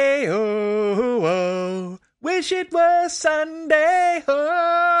Monday, oh, oh. Wish it was Sunday,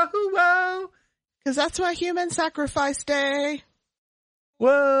 oh, oh. Because that's my human sacrifice day.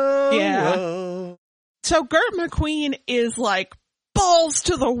 Whoa, yeah. Whoa. So Gert McQueen is like balls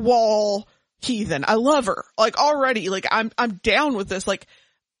to the wall heathen. I love her. Like already, like I'm down with this. Like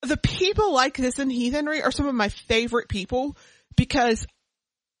the people like this in heathenry are some of my favorite people because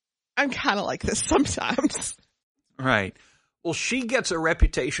I'm kind of like this sometimes. Right. Well, she gets a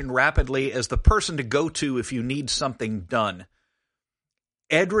reputation rapidly as the person to go to if you need something done.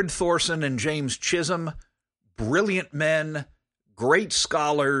 Edred Thorson and James Chisholm, brilliant men, great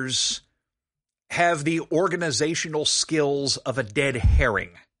scholars, have the organizational skills of a dead herring,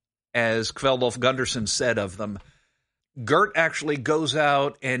 as Kveldolf Gunderson said of them. Gert actually goes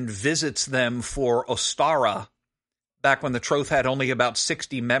out and visits them for Ostara, back when the Troth had only about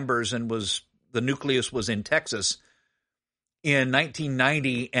 60 members and the nucleus was in Texas, in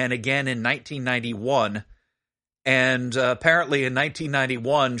 1990 and again in 1991. And apparently in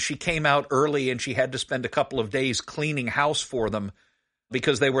 1991, she came out early and she had to spend a couple of days cleaning house for them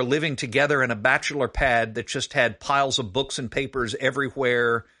because they were living together in a bachelor pad that just had piles of books and papers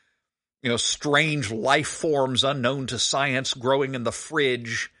everywhere, strange life forms unknown to science growing in the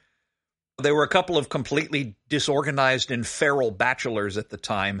fridge. There were a couple of completely disorganized and feral bachelors at the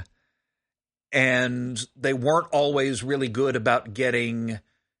time. And they weren't always really good about getting,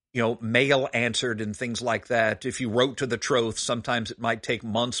 mail answered and things like that. If you wrote to the Troth, sometimes it might take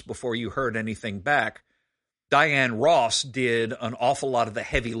months before you heard anything back. Diane Ross did an awful lot of the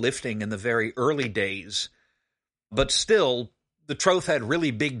heavy lifting in the very early days. But still, the Troth had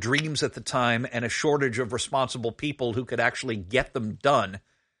really big dreams at the time and a shortage of responsible people who could actually get them done.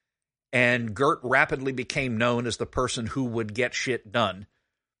 And Gert rapidly became known as the person who would get shit done.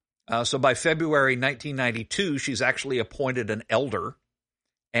 So by February 1992, she's actually appointed an elder,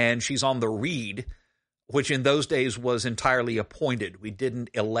 and she's on the Reed, which in those days was entirely appointed. We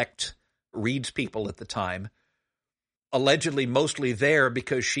didn't elect Reed's people at the time. Allegedly mostly there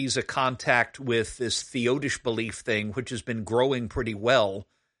because she's a contact with this Theodish Belief thing, which has been growing pretty well,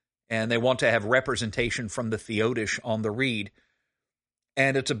 and they want to have representation from the Theodish on the Reed.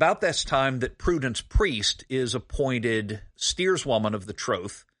 And it's about this time that Prudence Priest is appointed steerswoman of the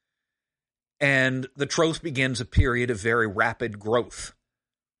Troth, and the Troth begins a period of very rapid growth.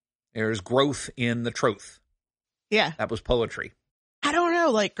 There's growth in the Troth. Yeah. That was poetry. I don't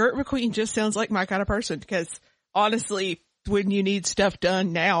know, like Gert McQueen just sounds like my kind of person because honestly, when you need stuff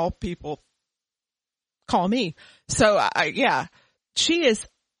done now, people call me. So yeah, she is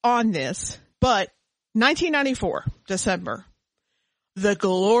on this, but 1994, December. The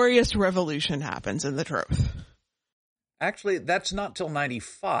glorious revolution happens in the Troth. Actually, that's not till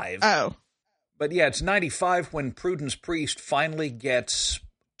 95. Oh. But yeah, it's 95 when Prudence Priest finally gets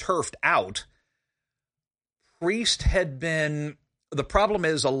turfed out. Priest had been... The problem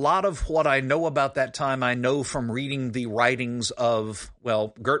is, a lot of what I know about that time, I know from reading the writings of,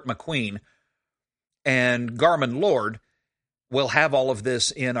 well, Gert McQueen and Garman Lord. We'll have all of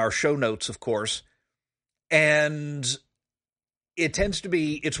this in our show notes, of course. And it tends to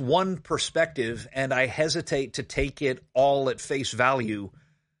be, it's one perspective, and I hesitate to take it all at face value.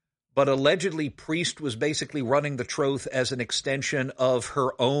 But allegedly, Priest was basically running the Troth as an extension of her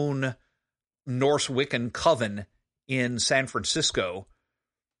own Norse Wiccan coven in San Francisco.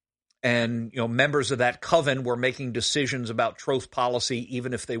 And, members of that coven were making decisions about Troth policy,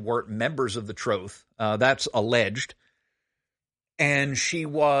 even if they weren't members of the Troth. That's alleged. And she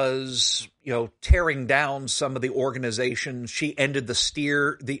was, tearing down some of the organizations. She ended the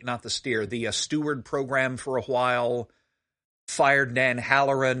Steward program for a while, fired Nan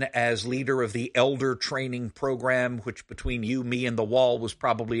Halloran as leader of the Elder Training Program, which between you, me, and the wall was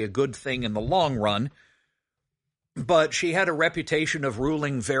probably a good thing in the long run. But she had a reputation of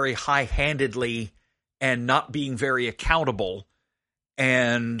ruling very high-handedly and not being very accountable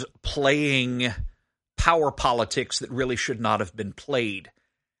and playing power politics that really should not have been played.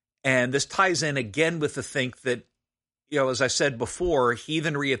 And this ties in again with the think that, as I said before,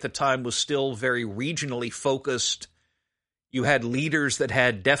 heathenry at the time was still very regionally focused. You had leaders that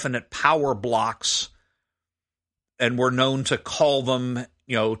had definite power blocks and were known to call them,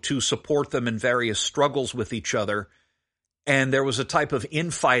 to support them in various struggles with each other. And there was a type of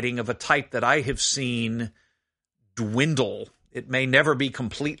infighting of a type that I have seen dwindle. It may never be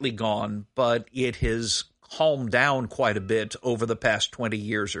completely gone, but it has calmed down quite a bit over the past 20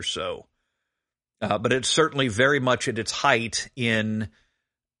 years or so. But it's certainly very much at its height in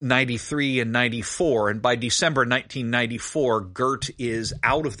 93 and 94. And by December 1994, Gert is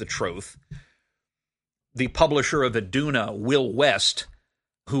out of the Troth. The publisher of Aduna, Will West,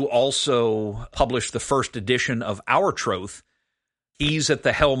 who also published the first edition of Our Troth, he's at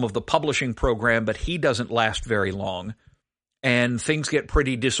the helm of the publishing program, but he doesn't last very long. And things get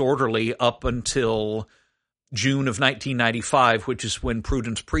pretty disorderly up until June of 1995, which is when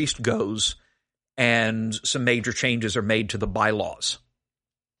Prudence Priest goes, and some major changes are made to the bylaws.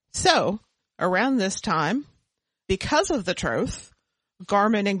 So, around this time, because of the Troth,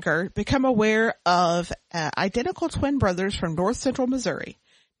 Garman and Gert become aware of identical twin brothers from north central Missouri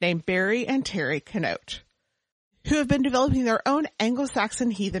named Barry and Terry Canote, who have been developing their own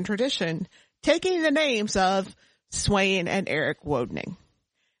Anglo-Saxon heathen tradition, taking the names of Swain and Eric Wodening.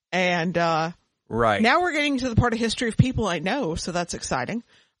 And right. Now we're getting to the part of history of people I know, so that's exciting.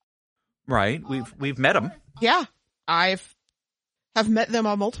 Right. We've met them. Yeah. Have met them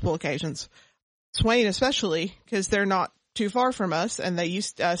on multiple occasions. Swain especially, because they're not too far from us, and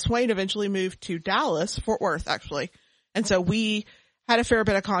Swain eventually moved to Dallas, Fort Worth, actually. And so we had a fair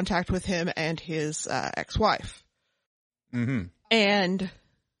bit of contact with him and his ex-wife. Mm-hmm. And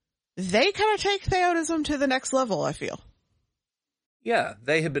they kind of take Theodism to the next level, I feel. Yeah,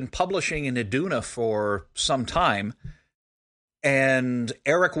 they have been publishing in Aduna for some time, and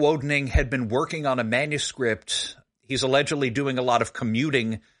Eric Wodening had been working on a manuscript. He's allegedly doing a lot of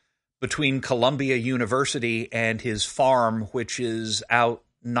commuting between Columbia University and his farm, which is out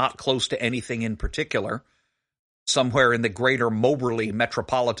not close to anything in particular, somewhere in the greater Moberly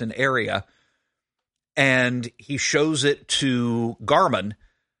metropolitan area. And he shows it to Garman,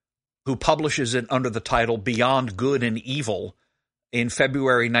 who publishes it under the title Beyond Good and Evil in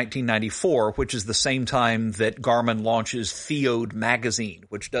February 1994, which is the same time that Garman launches Theod magazine,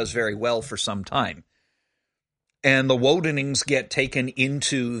 which does very well for some time. And the Wodenings get taken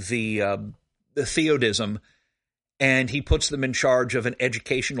into the Theodism, and he puts them in charge of an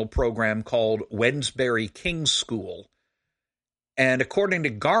educational program called Wednesbury King's School. And according to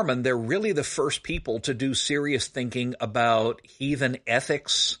Garman, they're really the first people to do serious thinking about heathen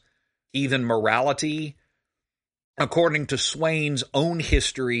ethics, heathen morality. According to Swain's own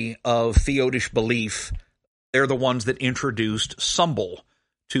history of Theodish belief, they're the ones that introduced Sumbul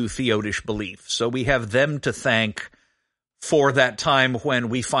to Theodish belief. So we have them to thank for that time when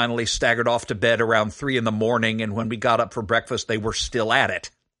we finally staggered off to bed around 3 a.m, and when we got up for breakfast, they were still at it.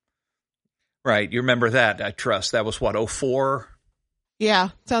 Right, you remember that, I trust. That was what, 04? Yeah,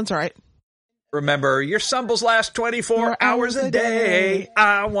 sounds right. Remember, your Sumbul's last 24 hours a day.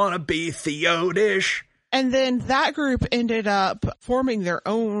 I want to be Theodish. And then that group ended up forming their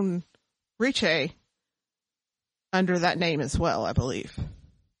own Riche under that name as well, I believe.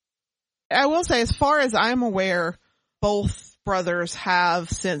 I will say, as far as I'm aware, both brothers have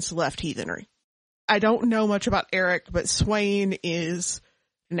since left heathenry. I don't know much about Eric, but Swain is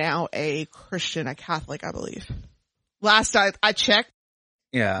now a Christian, a Catholic, I believe. Last I checked.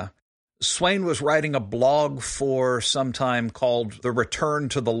 Yeah. Swain was writing a blog for some time called The Return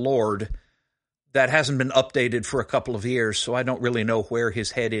to the Lord that hasn't been updated for a couple of years, so I don't really know where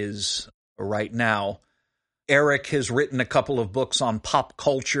his head is right now. Eric has written a couple of books on pop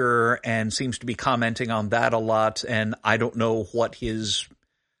culture and seems to be commenting on that a lot, and I don't know what his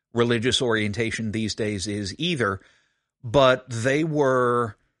religious orientation these days is either, but they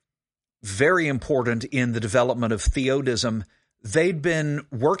were very important in the development of theodism. They'd been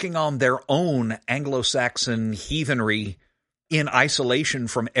working on their own Anglo-Saxon heathenry in isolation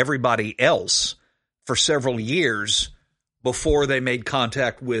from everybody else for several years before they made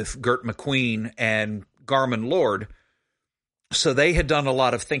contact with Gert McQueen and Garman Lord. So they had done a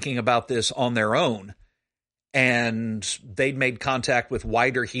lot of thinking about this on their own, and they'd made contact with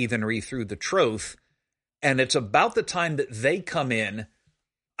wider heathenry through the Troth. And it's about the time that they come in.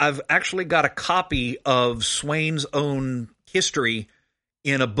 I've actually got a copy of Swain's own history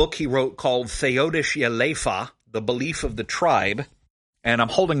in a book he wrote called Theodish Belief, The Belief of the Tribe. And I'm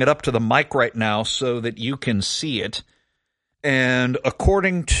holding it up to the mic right now so that you can see it. And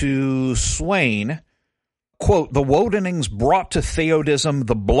according to Swain, quote, the Wodenings brought to theodism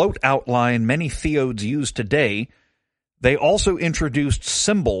the bloat outline many theodes use today. They also introduced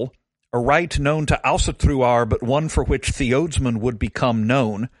symbol, a rite known to Ausatruar, but one for which theodesmen would become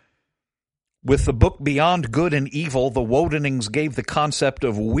known. With the book Beyond Good and Evil, the Wodenings gave the concept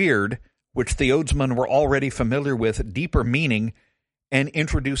of weird, which theodesmen were already familiar with, deeper meaning, and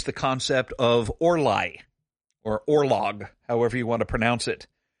introduced the concept of orlai, or orlog, however you want to pronounce it.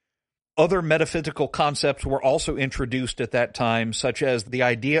 Other metaphysical concepts were also introduced at that time, such as the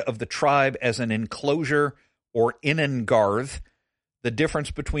idea of the tribe as an enclosure or innengarth, the difference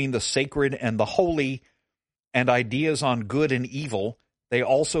between the sacred and the holy, and ideas on good and evil. They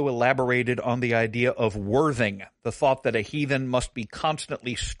also elaborated on the idea of worthing, the thought that a heathen must be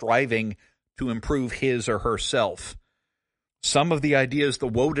constantly striving to improve his or herself. Some of the ideas the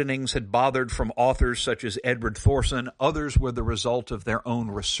Wodenings had bothered from authors such as Edward Thorson, others were the result of their own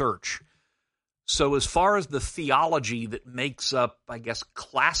research. So as far as the theology that makes up, I guess,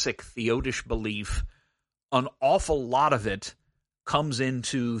 classic Theodish belief, an awful lot of it comes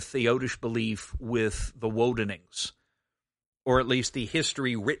into Theodish belief with the Wodenings. Or at least the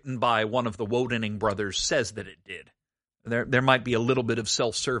history written by one of the Wodening brothers says that it did. There might be a little bit of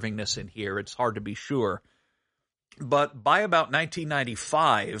self-servingness in here. It's hard to be sure. But by about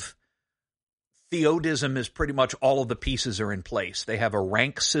 1995, theodism is pretty much all of the pieces are in place. They have a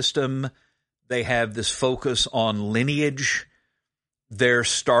rank system. They have this focus on lineage. They're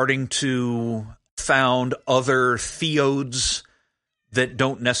starting to found other theodes that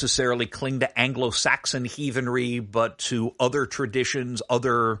don't necessarily cling to Anglo-Saxon heathenry, but to other traditions,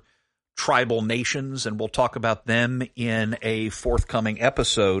 other tribal nations, and we'll talk about them in a forthcoming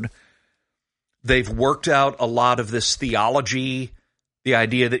episode. They've worked out a lot of this theology, the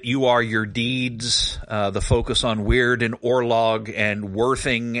idea that you are your deeds, the focus on weird and orlog and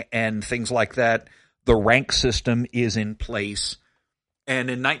worthing and things like that. The rank system is in place. And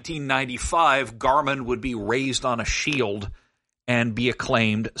in 1995, Garman would be raised on a shield and be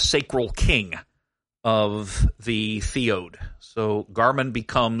acclaimed sacral king of the Theode. So Garman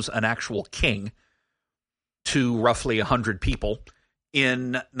becomes an actual king to roughly 100 people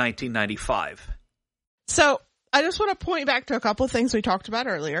in 1995. So I just want to point back to a couple of things we talked about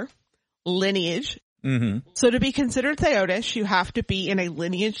earlier. Lineage. Mm-hmm. So to be considered Theodish, you have to be in a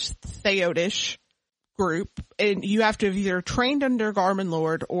lineage Theodish group, and you have to have either trained under Garman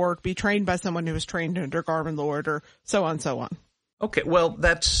Lord or be trained by someone who was trained under Garman Lord, or so on, so on. Okay, well,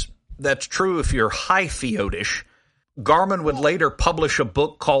 that's true if you're high Theodish. Garman would later publish a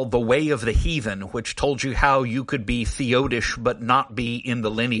book called The Way of the Heathen, which told you how you could be Theodish but not be in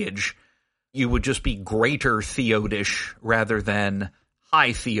the lineage. You would just be greater Theodish rather than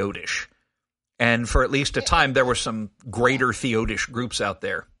high Theodish. And for at least a time, there were some greater Theodish groups out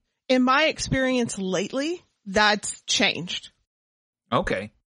there. In my experience lately, that's changed.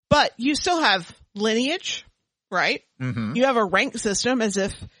 Okay. But you still have lineage, right? Mm-hmm. You have a rank system, as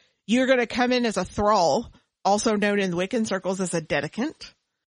if you're going to come in as a thrall, also known in Wiccan circles as a dedicant.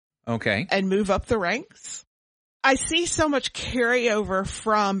 Okay. And move up the ranks. I see so much carryover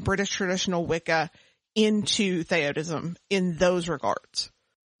from British traditional Wicca into Theodism in those regards.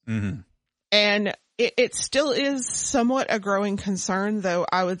 Mm-hmm. And it still is somewhat a growing concern, though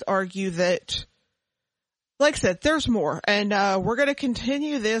I would argue that, like I said, there's more. And we're going to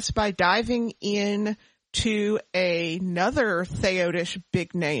continue this by diving in to another Theodish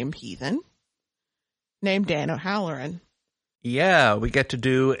big name heathen named Dan O'Halloran. Yeah, we get to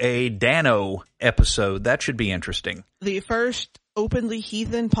do a Dano episode. That should be interesting. The first openly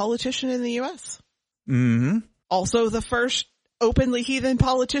heathen politician in the U.S. Mm-hmm. Also the first openly heathen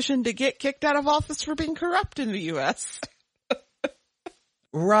politician to get kicked out of office for being corrupt in the U.S.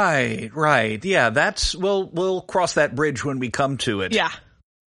 Right. Yeah, we'll cross that bridge when we come to it. Yeah.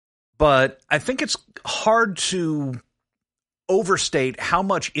 But I think it's hard to overstate how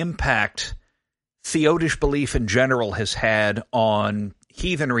much impact Theodish belief in general has had on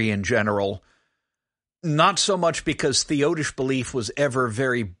heathenry in general. Not so much because Theodish belief was ever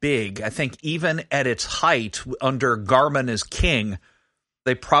very big. I think even at its height, under Garman as king,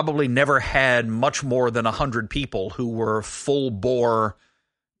 they probably never had much more than 100 people who were full-bore,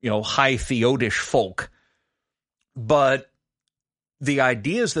 high Theodish folk. But the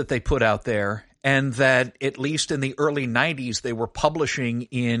ideas that they put out there, and that at least in the early 90s they were publishing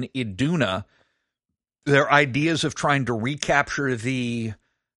in Iduna, their ideas of trying to recapture the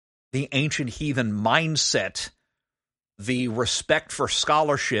ancient heathen mindset, the respect for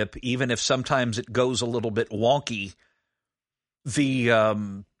scholarship, even if sometimes it goes a little bit wonky,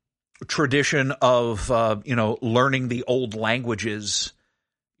 the tradition of, learning the old languages,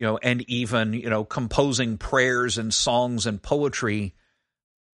 and even, composing prayers and songs and poetry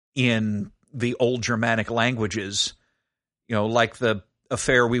in the old Germanic languages, like the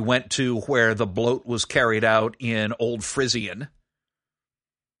affair we went to where the bloat was carried out in Old Frisian,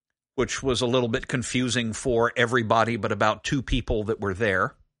 which was a little bit confusing for everybody but about 2 people that were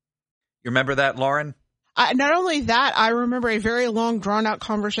there. You remember that, Lauren? Not only that, I remember a very long, drawn-out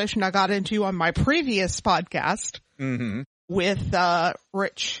conversation I got into on my previous podcast with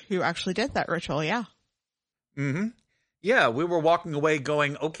Rich, who actually did that ritual, yeah. Mm-hmm. Yeah, we were walking away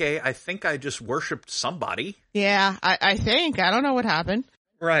going, okay, I think I just worshipped somebody. Yeah, I think. I don't know what happened.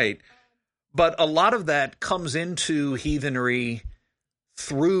 Right. But a lot of that comes into heathenry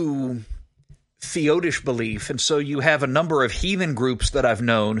through Theodish belief. And so you have a number of heathen groups that I've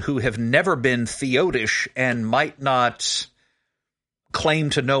known who have never been Theodish and might not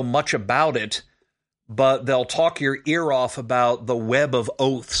claim to know much about it, but they'll talk your ear off about the web of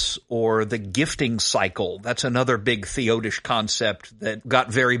oaths or the gifting cycle. That's another big Theodish concept that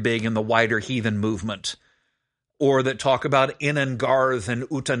got very big in the wider heathen movement. Or that talk about Inangarth and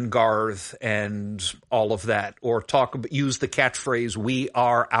Utangarth and all of that. Or use the catchphrase, we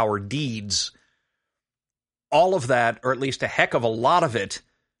are our deeds. All of that, or at least a heck of a lot of it,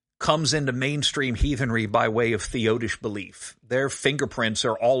 comes into mainstream heathenry by way of Theodish belief. Their fingerprints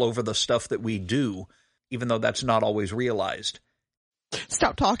are all over the stuff that we do, even though that's not always realized.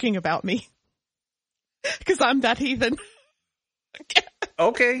 Stop talking about me. Because I'm that heathen.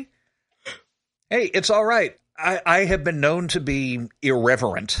 Okay. Hey, it's all right. I have been known to be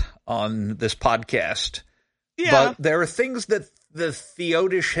irreverent on this podcast. Yeah. But there are things that the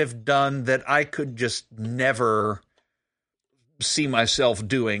Theodish have done that I could just never see myself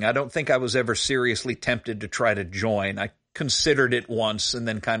doing. I don't think I was ever seriously tempted to try to join. I considered it once and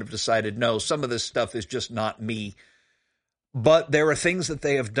then kind of decided, no, some of this stuff is just not me. But there are things that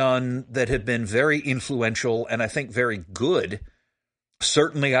they have done that have been very influential and I think very good.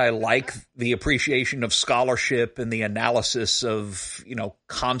 Certainly I like the appreciation of scholarship and the analysis of,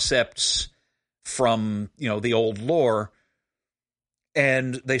 concepts from, the old lore.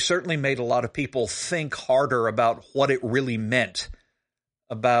 And they certainly made a lot of people think harder about what it really meant.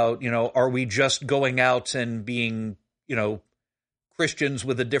 About, are we just going out and being, Christians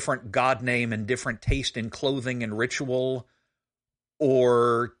with a different God name and different taste in clothing and ritual?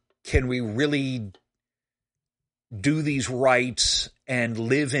 Or can we really do these rites and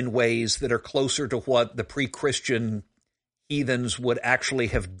live in ways that are closer to what the pre-Christian heathens would actually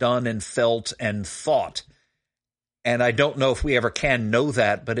have done and felt and thought? And I don't know if we ever can know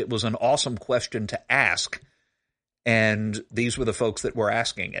that, but it was an awesome question to ask. And these were the folks that were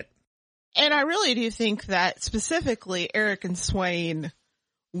asking it. And I really do think that specifically Eric and Swain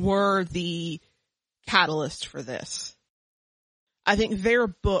were the catalyst for this. I think their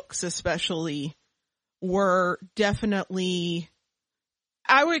books especially were definitely,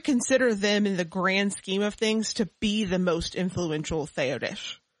 I would consider them in the grand scheme of things to be the most influential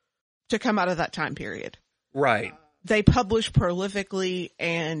Theodish to come out of that time period. Right. They publish prolifically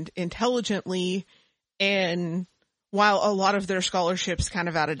and intelligently, and while a lot of their scholarship's kind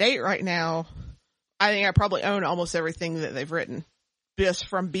of out of date right now, I think I probably own almost everything that they've written just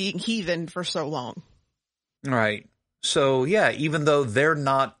from being heathen for so long. Right. So, yeah, even though they're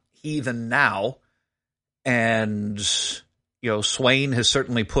not heathen now, And, Swain has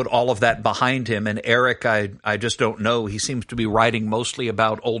certainly put all of that behind him. And Eric, I just don't know. He seems to be writing mostly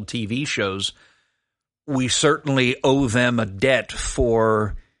about old TV shows. We certainly owe them a debt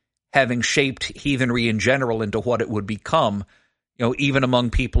for having shaped heathenry in general into what it would become, even among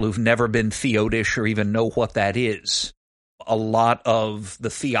people who've never been Theodish or even know what that is. A lot of the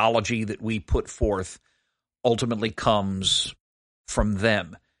theology that we put forth ultimately comes from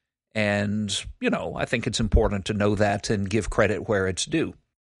them. And, I think it's important to know that and give credit where it's due.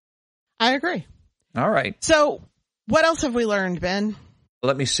 I agree. All right. So what else have we learned, Ben?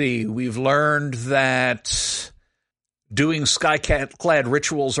 Let me see. We've learned that doing sky-clad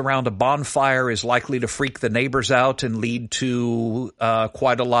rituals around a bonfire is likely to freak the neighbors out and lead to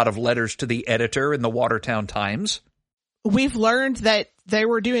quite a lot of letters to the editor in the Watertown Times. We've learned that they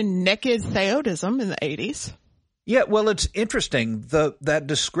were doing naked theodism in the 80s. Yeah, well, it's interesting. That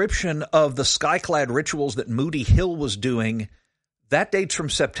description of the sky-clad rituals that Moody Hill was doing, that dates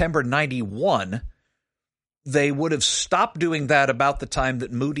from September 91. They would have stopped doing that about the time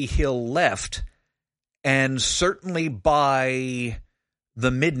that Moody Hill left. And certainly by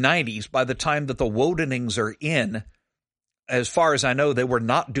the mid-90s, by the time that the Wodenings are in, as far as I know, they were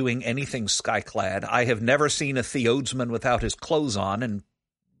not doing anything sky-clad. I have never seen a Theodesman without his clothes on, and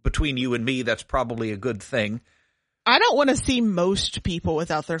between you and me, that's probably a good thing. I don't want to see most people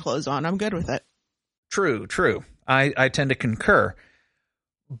without their clothes on. I'm good with it. True. I tend to concur.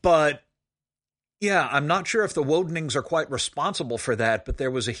 But, yeah, I'm not sure if the Wodenings are quite responsible for that, but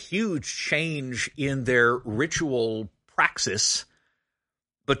there was a huge change in their ritual praxis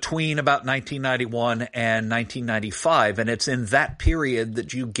between about 1991 and 1995, and it's in that period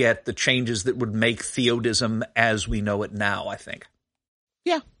that you get the changes that would make Theodism as we know it now, I think.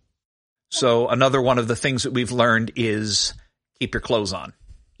 Yeah. So another one of the things that we've learned is keep your clothes on.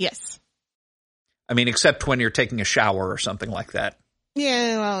 Yes. I mean, except when you're taking a shower or something like that.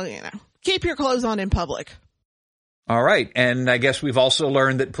 Yeah, well, keep your clothes on in public. All right. And I guess we've also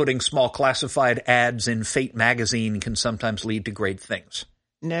learned that putting small classified ads in Fate magazine can sometimes lead to great things.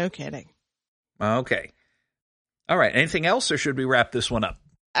 No kidding. Okay. All right. Anything else, or should we wrap this one up?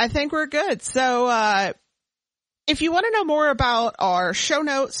 I think we're good. So, if you want to know more about our show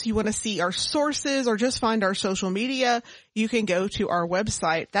notes, you want to see our sources, or just find our social media, you can go to our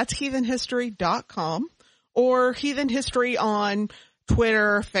website. That's heathenhistory.com, or Heathen History on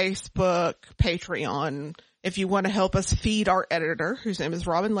Twitter, Facebook, Patreon. If you want to help us feed our editor, whose name is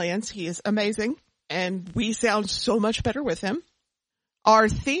Robin Lance, he is amazing, and we sound so much better with him. Our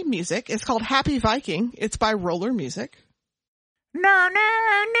theme music is called Happy Viking. It's by Roller Music.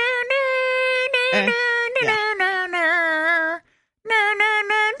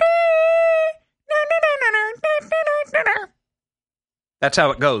 That's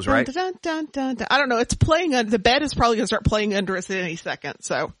how it goes, right? Dun, dun, dun, dun. I don't know. It's playing. The bed is probably going to start playing under us at any second.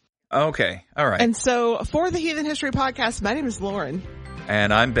 So. Okay. All right. And so for the Heathen History Podcast, my name is Lauren.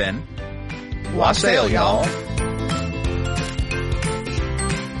 And I'm Ben. Wassail, y'all.